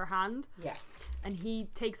touch her hand. Yeah. And he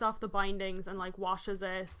takes off the bindings and like washes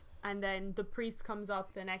it, and then the priest comes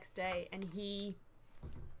up the next day, and he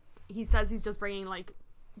says he's just bringing like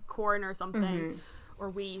corn or something, or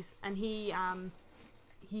wheat, and he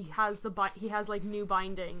has like new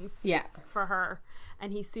bindings for her,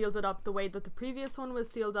 and he seals it up the way that the previous one was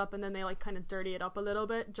sealed up, and then they like kind of dirty it up a little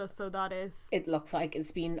bit just so that it looks like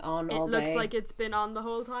it's been on all day. It looks like it's been on the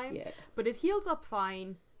whole time. Yeah. But it heals up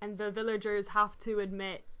fine, and the villagers have to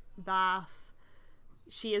admit that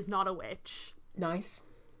she is not a witch. Nice.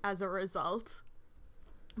 As a result.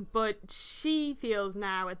 But she feels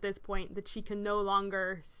now at this point that she can no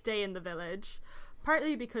longer stay in the village,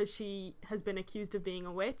 partly because she has been accused of being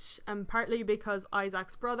a witch, and partly because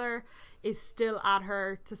Isaac's brother is still at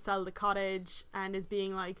her to sell the cottage and is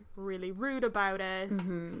being like really rude about it,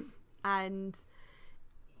 and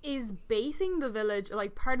is basing the village,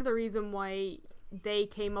 like, part of the reason why they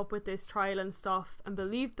came up with this trial and stuff and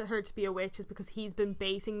believed her to be a witch is because he's been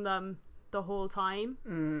basing them the whole time.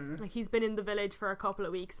 Like, he's been in the village for a couple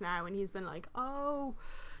of weeks now, and he's been like, oh,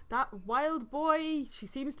 that wild boy, she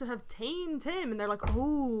seems to have tamed him, and they're like,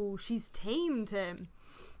 oh, she's tamed him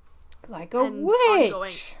like a witch.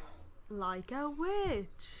 Ongoing, like a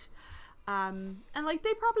witch. And like,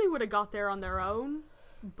 they probably would have got there on their own,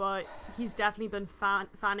 but he's definitely been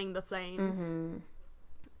fanning the flames.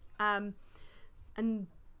 And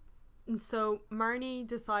so Marnie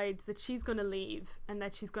decides that she's going to leave, and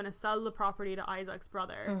that she's going to sell the property to Isaac's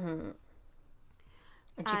brother.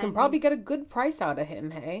 And she can probably get a good price out of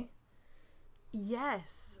him, hey?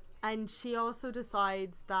 Yes. And she also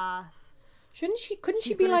decides that... Couldn't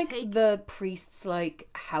she be like the priest's like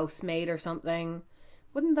housemaid or something?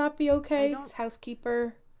 Wouldn't that be okay? His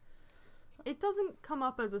housekeeper? It doesn't come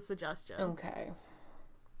up as a suggestion. Okay.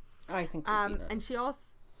 I think it would be nice. And she also...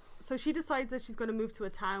 So she decides that she's going to move to a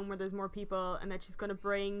town where there's more people, and that she's going to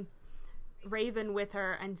bring Raven with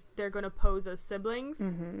her, and they're going to pose as siblings.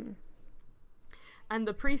 And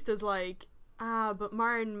the priest is like, but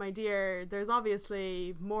Marn, my dear, there's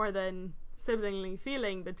obviously more than siblingly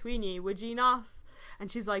feeling between you, would ye not?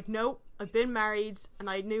 And she's like, nope, I've been married, and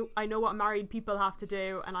I know what married people have to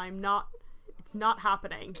do, and it's not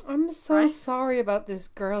happening. I'm so sorry about this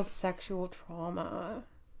girl's sexual trauma.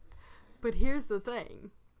 But here's the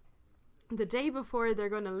thing. The day before they're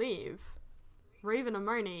going to leave, Raven and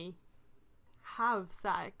Marnie have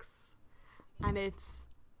sex, and it's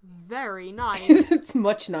very nice. It's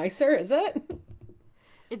much nicer, is it?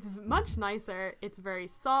 It's much nicer. It's very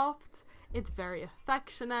soft. It's very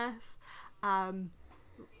affectionate.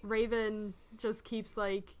 Raven just keeps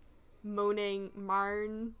like moaning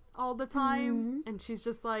Marn all the time, and she's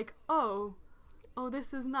just like, oh,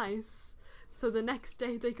 this is nice. So the next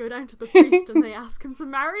day they go down to the priest and they ask him to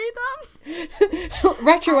marry them.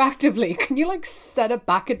 Retroactively, can you like set it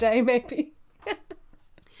back a day maybe?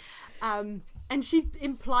 And she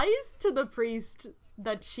implies to the priest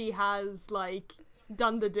that she has like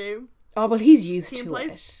done the do. Oh, well, he's used to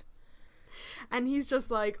it. And he's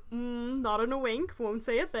just like, not in a wink, won't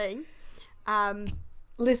say a thing.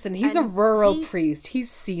 Listen, he's a rural priest.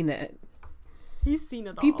 He's seen it. He's seen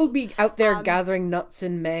it all. People be out there gathering nuts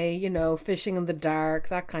in May, fishing in the dark,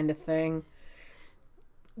 that kind of thing.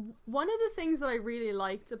 One of the things that I really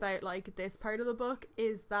liked about like this part of the book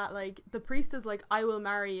is that like the priest is like, I will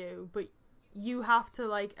marry you, but you have to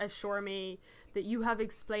like assure me that you have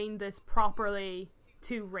explained this properly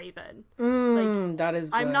to Raven. Like, that is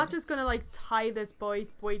good. I'm not just gonna like tie this boy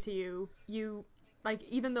to you. You, like,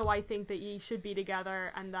 even though I think that ye should be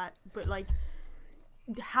together and that, but like,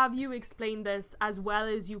 have you explained this as well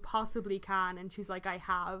as you possibly can? And she's like, I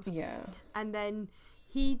have. Yeah. And then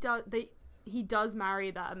he does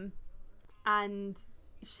marry them, and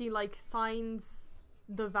she like signs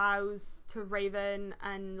the vows to Raven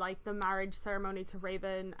and like the marriage ceremony to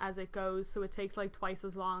Raven as it goes, so it takes like twice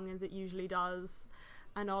as long as it usually does,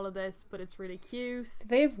 and all of this, but it's really cute. Do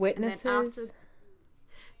they have witnesses?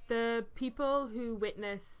 The people who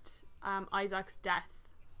witnessed Isaac's death,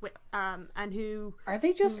 and who are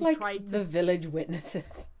they just like the village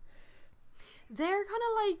witnesses? They're kind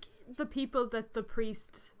of like the people that the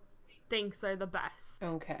priest thinks are the best.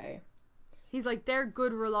 Okay. He's like, they're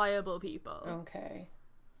good, reliable people. Okay.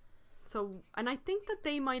 So, and I think that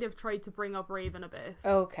they might have tried to bring up Raven a bit.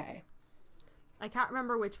 Okay. I can't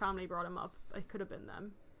remember which family brought him up. It could have been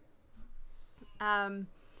them.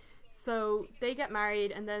 So they get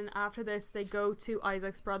married, and then after this, they go to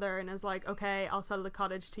Isaac's brother and is like, okay, I'll sell the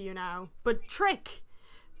cottage to you now. But trick!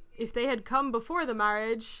 If they had come before the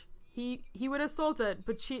marriage, he would have sold it.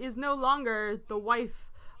 But she is no longer the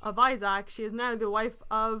wife of Isaac. She is now the wife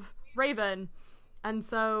of Raven. And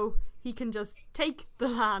so he can just take the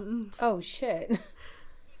land. Oh, shit.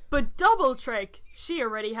 But double trick, she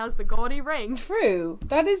already has the gaudy ring. True.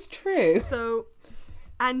 That is true. So,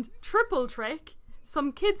 and triple trick,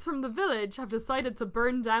 some kids from the village have decided to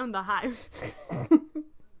burn down the house.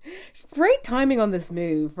 Great timing on this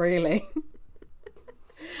move, really.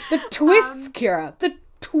 The twists, Kira. The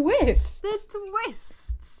twists. The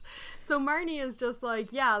twists. So Marnie is just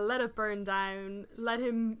like, yeah, let it burn down. Let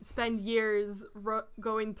him spend years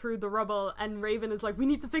going through the rubble. And Raven is like, we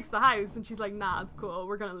need to fix the house. And she's like, nah, it's cool.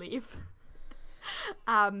 We're going to leave.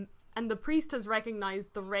 And the priest has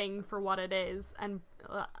recognized the ring for what it is, and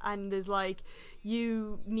is like,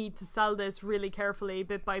 you need to sell this really carefully,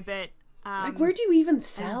 bit by bit. Like, where do you even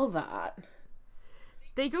sell that?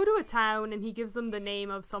 They go to a town, and he gives them the name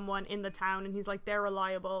of someone in the town, and he's like, they're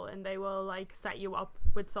reliable, and they will like set you up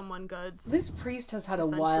with someone good. This priest has had a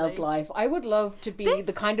wild life. I would love to be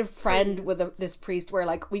the kind of friend with this priest where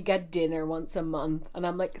like we get dinner once a month, and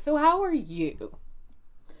I'm like, so how are you?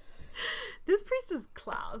 This priest is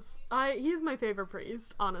class. He's my favorite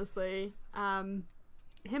priest, honestly.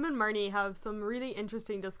 Him and Marnie have some really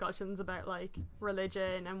interesting discussions about like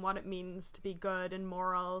religion and what it means to be good and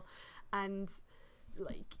moral, and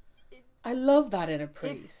like I love that in a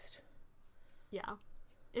priest. Yeah,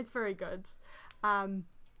 it's very good.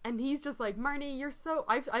 And he's just like, Marnie, you're so...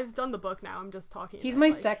 I've done the book now. I'm just talking. He's about, my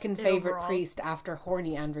like, second favorite priest after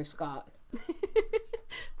horny Andrew Scott.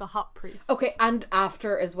 The hot priest. Okay, and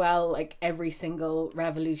after as well, like every single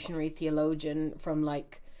revolutionary theologian from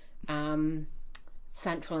like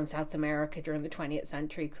Central and South America during the 20th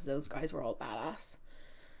century, because those guys were all badass,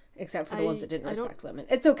 except for the ones that didn't respect women.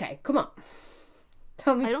 It's okay. Come on,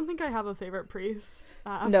 tell me. I don't think I have a favorite priest.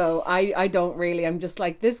 No, I don't really. I'm just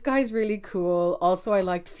like, this guy's really cool. Also, I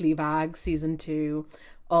liked Fleabag season 2.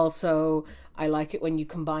 Also, I like it when you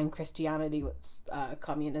combine Christianity with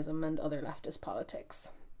communism and other leftist politics.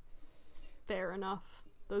 Fair enough.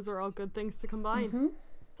 Those are all good things to combine. Mm-hmm.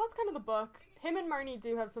 So that's kind of the book. Him and Marnie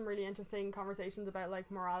do have some really interesting conversations about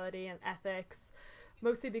like morality and ethics,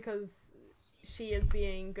 mostly because she is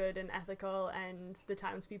being good and ethical and the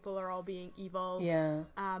townspeople are all being evil. Yeah.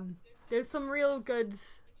 There's some real good...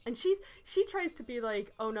 And she tries to be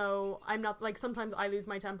like, oh no, I'm not, like, sometimes I lose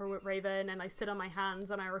my temper with Raven and I sit on my hands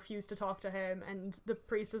and I refuse to talk to him, and the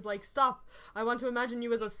priest is like, stop, I want to imagine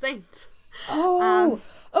you as a saint. Oh,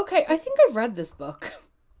 okay, I think I've read this book.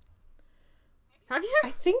 Have you? I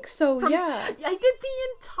think so, yeah. I did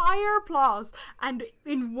the entire plot, and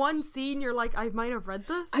in one scene you're like, I might have read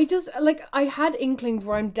this. I just, like, I had inklings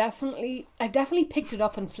where I've definitely picked it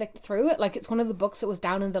up and flicked through it. Like, it's one of the books that was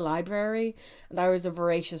down in the library, and I was a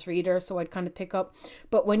voracious reader, so I'd kind of pick up.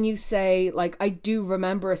 But when you say, like, I do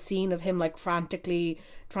remember a scene of him, like, frantically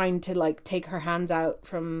trying to, like, take her hands out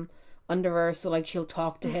from under her, so, like, she'll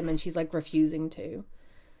talk to him, and she's, like, refusing to.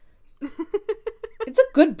 It's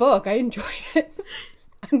a good book. I enjoyed it.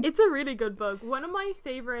 It's a really good book. One of my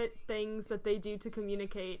favorite things that they do to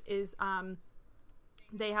communicate is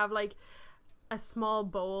they have like a small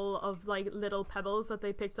bowl of like little pebbles that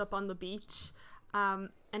they picked up on the beach.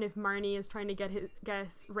 And if Marnie is trying to get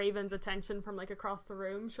Raven's attention from like across the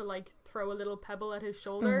room, she'll like throw a little pebble at his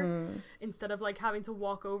shoulder instead of like having to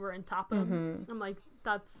walk over and tap him. I'm like,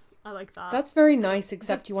 I like that. That's very nice,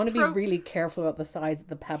 except you want to be really careful about the size of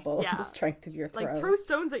the pebble, the strength of your throw. Like, throw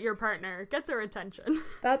stones at your partner, get their attention.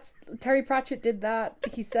 Terry Pratchett did that.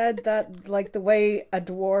 He said that, like, the way a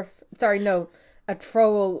troll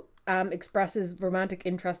expresses romantic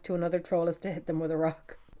interest to another troll is to hit them with a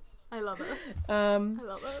rock. I love it. I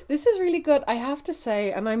love it. This is really good, I have to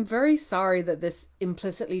say, and I'm very sorry that this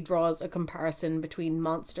implicitly draws a comparison between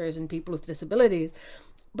monsters and people with disabilities.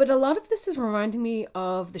 But a lot of this is reminding me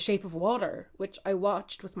of The Shape of Water, which I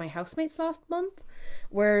watched with my housemates last month,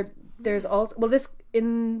 where there's also... Well, this...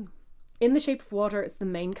 In The Shape of Water, it's the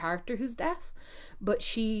main character who's deaf, but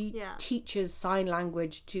she teaches sign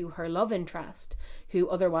language to her love interest, who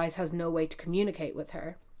otherwise has no way to communicate with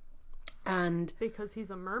her. And because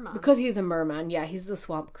he's a merman. Because he's a merman, yeah, he's the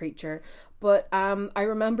swamp creature. But I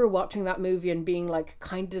remember watching that movie and being like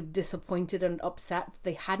kind of disappointed and upset that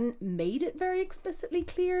they hadn't made it very explicitly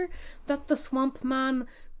clear that the swamp man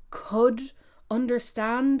could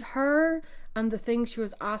understand her and the things she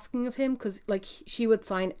was asking of him, because like she would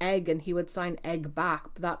sign egg and he would sign egg back,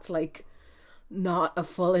 but that's like not a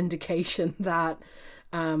full indication that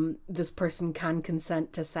this person can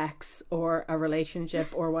consent to sex or a relationship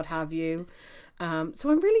or what have you. So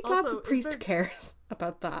I'm really glad Also, the priest cares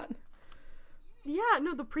about that. Yeah,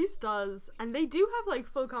 no, the priest does, and they do have like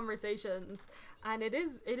full conversations, and it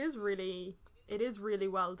is really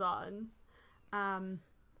well done.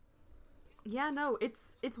 Yeah, no,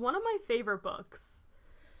 it's one of my favorite books.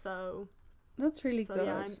 So That's really good.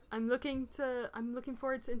 yeah, I'm looking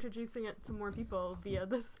forward to introducing it to more people via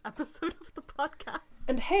this episode of the podcast.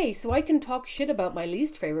 And hey, so I can talk shit about my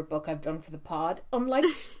least favorite book I've done for the pod. Unlike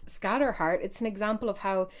Scatterheart, it's an example of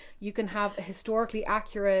how you can have a historically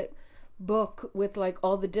accurate book with like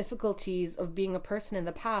all the difficulties of being a person in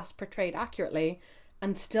the past portrayed accurately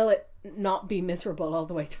and still it not be miserable all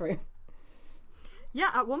the way through. Yeah,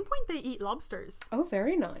 at one point they eat lobsters. Oh,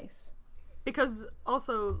 very nice. Because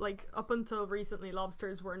also, like, up until recently,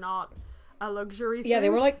 lobsters were not a luxury Yeah, food. they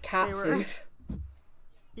were like cat food.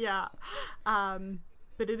 Yeah.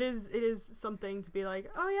 But it is something to be like,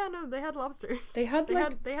 oh yeah, no, they had lobsters. They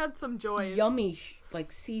had some joys. Yummy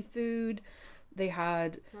like seafood. They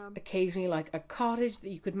had occasionally like a cottage that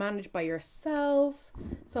you could manage by yourself.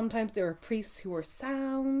 Sometimes there were priests who were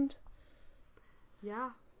sound.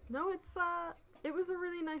 Yeah. No, it was a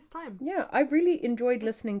really nice time. Yeah, I really enjoyed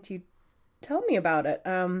listening to you tell me about it.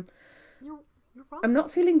 You're welcome. I'm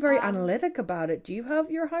not feeling very analytic about it. Do you have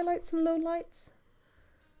your highlights and lowlights?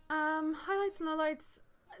 Highlights and lowlights.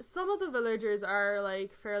 Some of the villagers are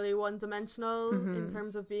like fairly one-dimensional in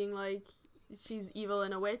terms of being like she's evil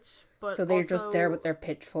and a witch, but so they're also, just there with their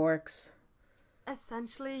pitchforks.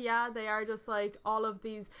 essentially, yeah, they are just like all of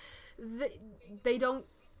these. They don't.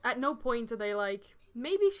 At no point are they like,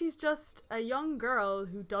 maybe she's just a young girl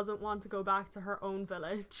who doesn't want to go back to her own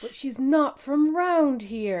village. But she's not from round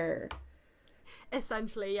here.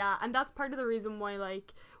 Essentially, yeah, and that's part of the reason why,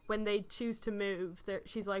 like, when they choose to move,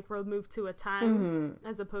 she's like, we'll move to a town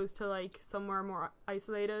as opposed to like somewhere more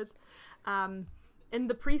isolated. And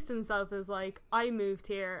the priest himself is like, I moved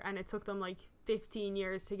here and it took them like 15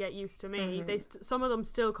 years to get used to me. Some of them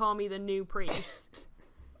still call me the new priest.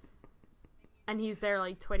 And he's there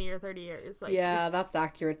like 20 or 30 years. Like, yeah, that's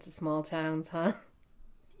accurate to small towns, huh?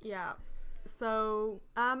 Yeah. So,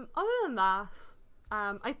 other than that,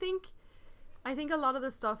 I think a lot of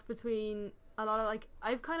the stuff between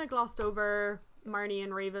I've kind of glossed over Marnie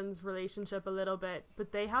and Raven's relationship a little bit,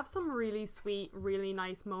 but they have some really sweet, really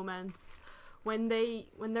nice moments when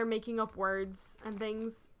they're making up words and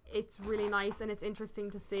things. It's really nice and it's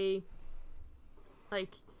interesting to see.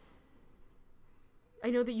 Like,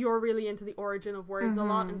 I know that you're really into the origin of words a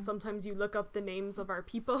lot, and sometimes you look up the names of our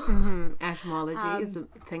people. Etymology is a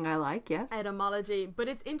thing I like, yes. Etymology. But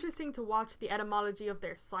it's interesting to watch the etymology of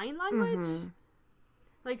their sign language.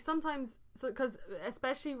 Like, sometimes, because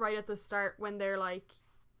especially right at the start when they're, like,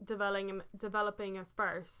 developing it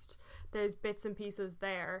first, there's bits and pieces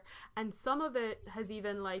there. And some of it has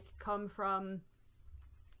even, like, come from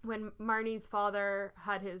when Marnie's father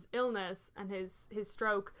had his illness and his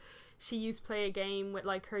stroke. She used to play a game with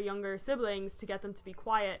like her younger siblings to get them to be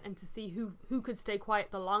quiet and to see who could stay quiet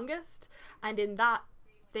the longest. And in that,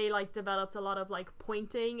 they like developed a lot of like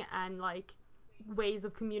pointing and like ways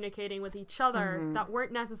of communicating with each other that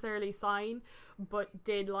weren't necessarily sign, but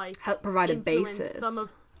did like help provide a basis.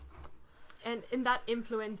 And that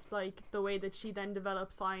influenced like the way that she then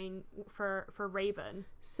developed sign for Raven.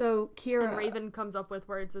 So Kira, and Raven comes up with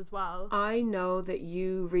words as well. I know that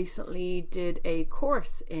you recently did a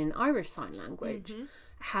course in Irish Sign Language.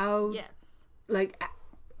 How like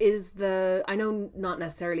I know not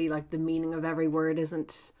necessarily like the meaning of every word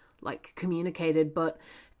isn't like communicated, but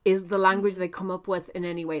is the language they come up with in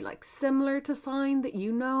any way like similar to sign that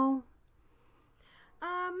you know?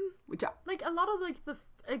 Which like a lot of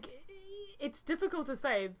like it's difficult to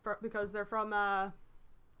say because they're from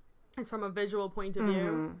it's from a visual point of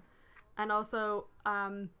view, and also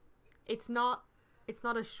it's not a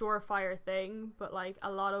surefire thing, but like a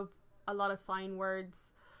lot of sign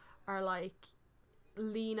words are like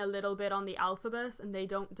lean a little bit on the alphabet, and they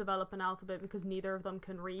don't develop an alphabet because neither of them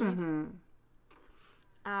can read.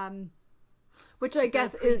 Which I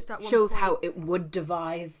guess shows how it would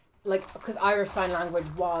devise, like, because Irish Sign Language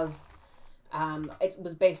was it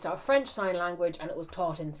was based off French Sign Language, and it was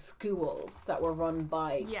taught in schools that were run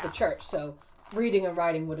by the church, so reading and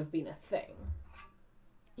writing would have been a thing.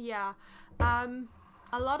 Yeah.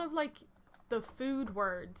 A lot of like the food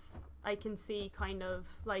words I can see kind of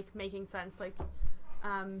like making sense, like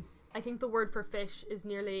I think the word for fish is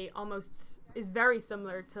very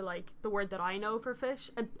similar to like the word that I know for fish,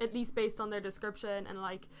 at least based on their description, and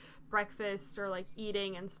like breakfast or like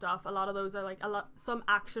eating and stuff. A lot of those are like some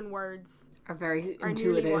action words Are very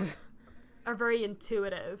intuitive. Are very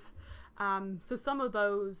intuitive. So some of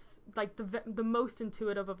those, like the most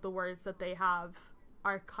intuitive of the words that they have,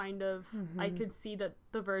 are kind of, I could see that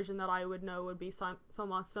the version that I would know would be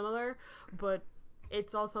somewhat similar, but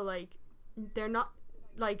it's also like they're not,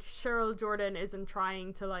 like Cheryl Jordan isn't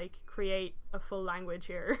trying to like create a full language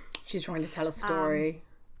here. She's trying to tell a story.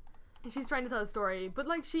 She's trying to tell a story, but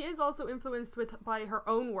like she is also influenced by her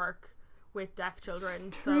own work with deaf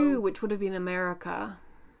children. True, so, which would have been America.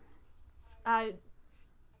 I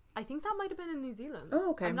think that might have been in New Zealand.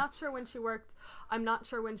 Oh, okay. I'm not sure when she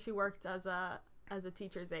worked as a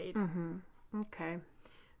teacher's aide. Okay.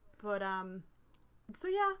 But so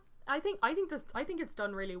yeah, I think it's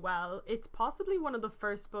done really well. It's possibly one of the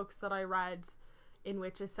first books that I read in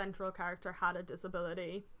which a central character had a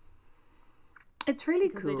disability. It's really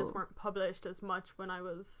because cool. They just weren't published as much when I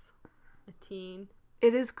was a teen.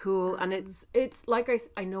 It is cool, and it's like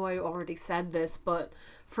I know I already said this, but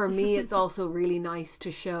for me it's also really nice to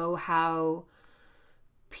show how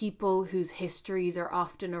people whose histories are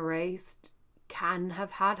often erased can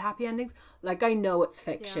have had happy endings. Like, I know it's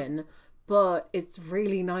fiction, but it's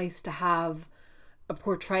really nice to have a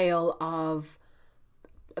portrayal of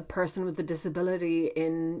a person with a disability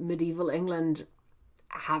in medieval England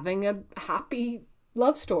having a happy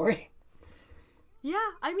love story.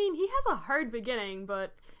 Yeah, I mean, he has a hard beginning,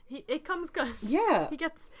 but it comes good. Yeah, he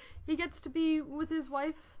gets to be with his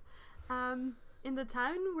wife, in the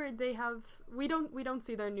town where they have. We don't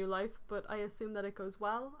see their new life, but I assume that it goes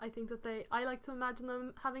well. I think that I like to imagine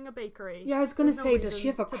them having a bakery. Yeah, I was going to say, does she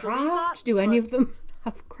have a craft? Do any of them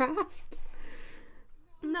have crafts?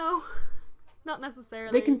 No, not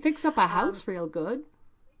necessarily. They can fix up a house real good.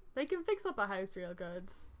 They can fix up a house real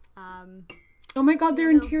good. Oh my god, they're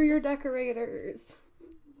interior decorators.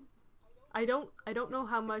 I don't know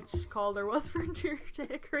how much call there was for interior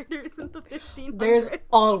decorators in the 1500s. There's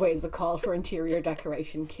always a call for interior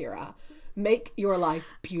decoration, Kira. Make your life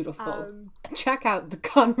beautiful. Check out the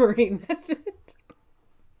KonMari method.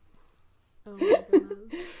 Oh my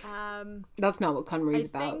goodness. That's not what KonMari's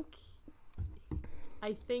about.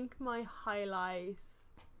 I think my highlight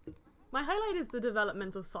is the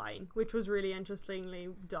development of Sign, which was really interestingly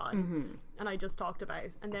done, and I just talked about.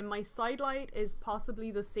 And then my sidelight is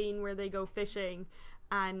possibly the scene where they go fishing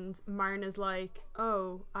and Marn is like,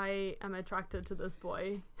 oh, I am attracted to this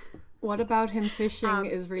boy. What about him fishing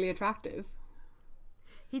is really attractive?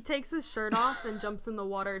 He takes his shirt off and jumps in the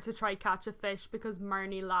water to try catch a fish because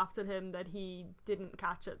Marnie laughed at him that he didn't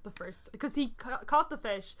catch it the first, because he caught the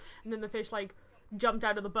fish and then the fish like jumped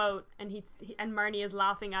out of the boat, and he and Marnie is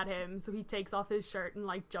laughing at him, so he takes off his shirt and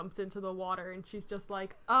like jumps into the water, and she's just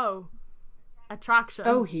like, oh, attraction.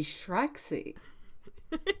 Oh, he's Shreksy.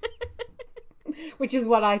 Which is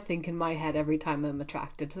what I think in my head every time I'm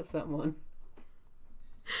attracted to someone.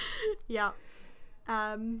 Yeah.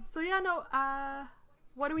 So yeah, no,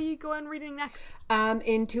 what are we going reading next?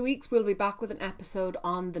 In 2 weeks we'll be back with an episode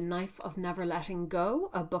on The Knife of Never Letting Go,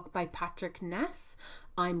 a book by Patrick Ness.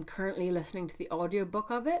 I'm currently listening to the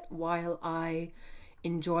audiobook of it while I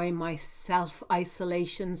enjoy my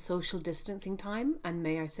self-isolation social distancing time, and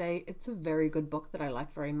may I say it's a very good book that I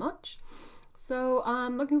like very much. So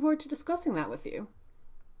I'm looking forward to discussing that with you.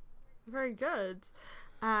 Very good.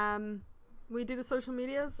 We do the social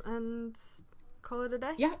medias and call it a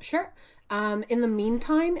day? Yeah, sure. In the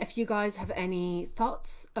meantime, if you guys have any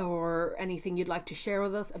thoughts or anything you'd like to share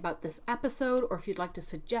with us about this episode, or if you'd like to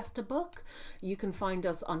suggest a book, you can find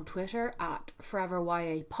us on Twitter at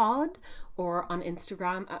ForeverYAPod or on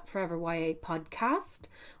Instagram at ForeverYAPodcast.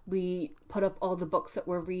 We put up all the books that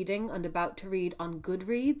we're reading and about to read on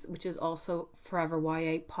Goodreads, which is also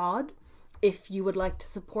ForeverYAPod. If you would like to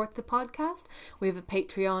support the podcast, we have a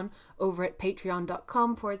Patreon over at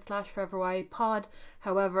patreon.com/ForeverYAPod.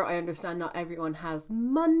 However, I understand not everyone has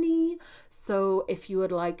money, so if you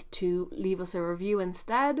would like to leave us a review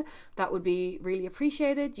instead, that would be really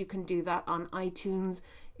appreciated. You can do that on iTunes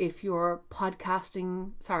if you're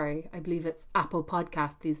podcasting. Sorry, I believe it's Apple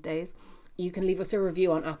Podcast these days. You can leave us a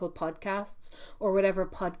review on Apple Podcasts or whatever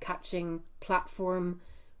podcatching platform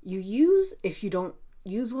you use. If you don't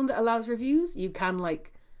use one that allows reviews, you can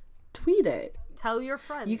like tweet it. Tell your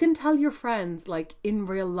friends. You can tell your friends like in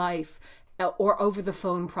real life or over the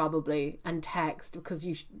phone probably, and text, because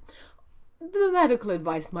the medical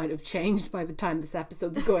advice might have changed by the time this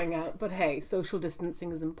episode's going out, but hey, social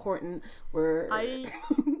distancing is important.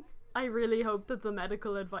 I really hope that the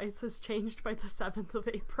medical advice has changed by the 7th of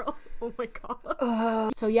April. Oh my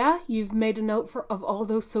god. So yeah, you've made a note of all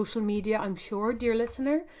those social media, I'm sure, dear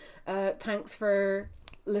listener. Thanks for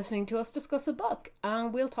listening to us discuss a book,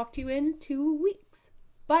 and we'll talk to you in 2 weeks.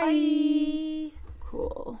 Bye. Bye.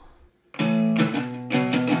 Cool.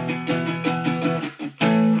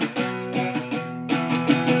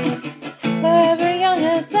 Forever Young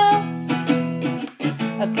Adults,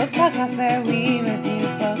 a book podcast where we review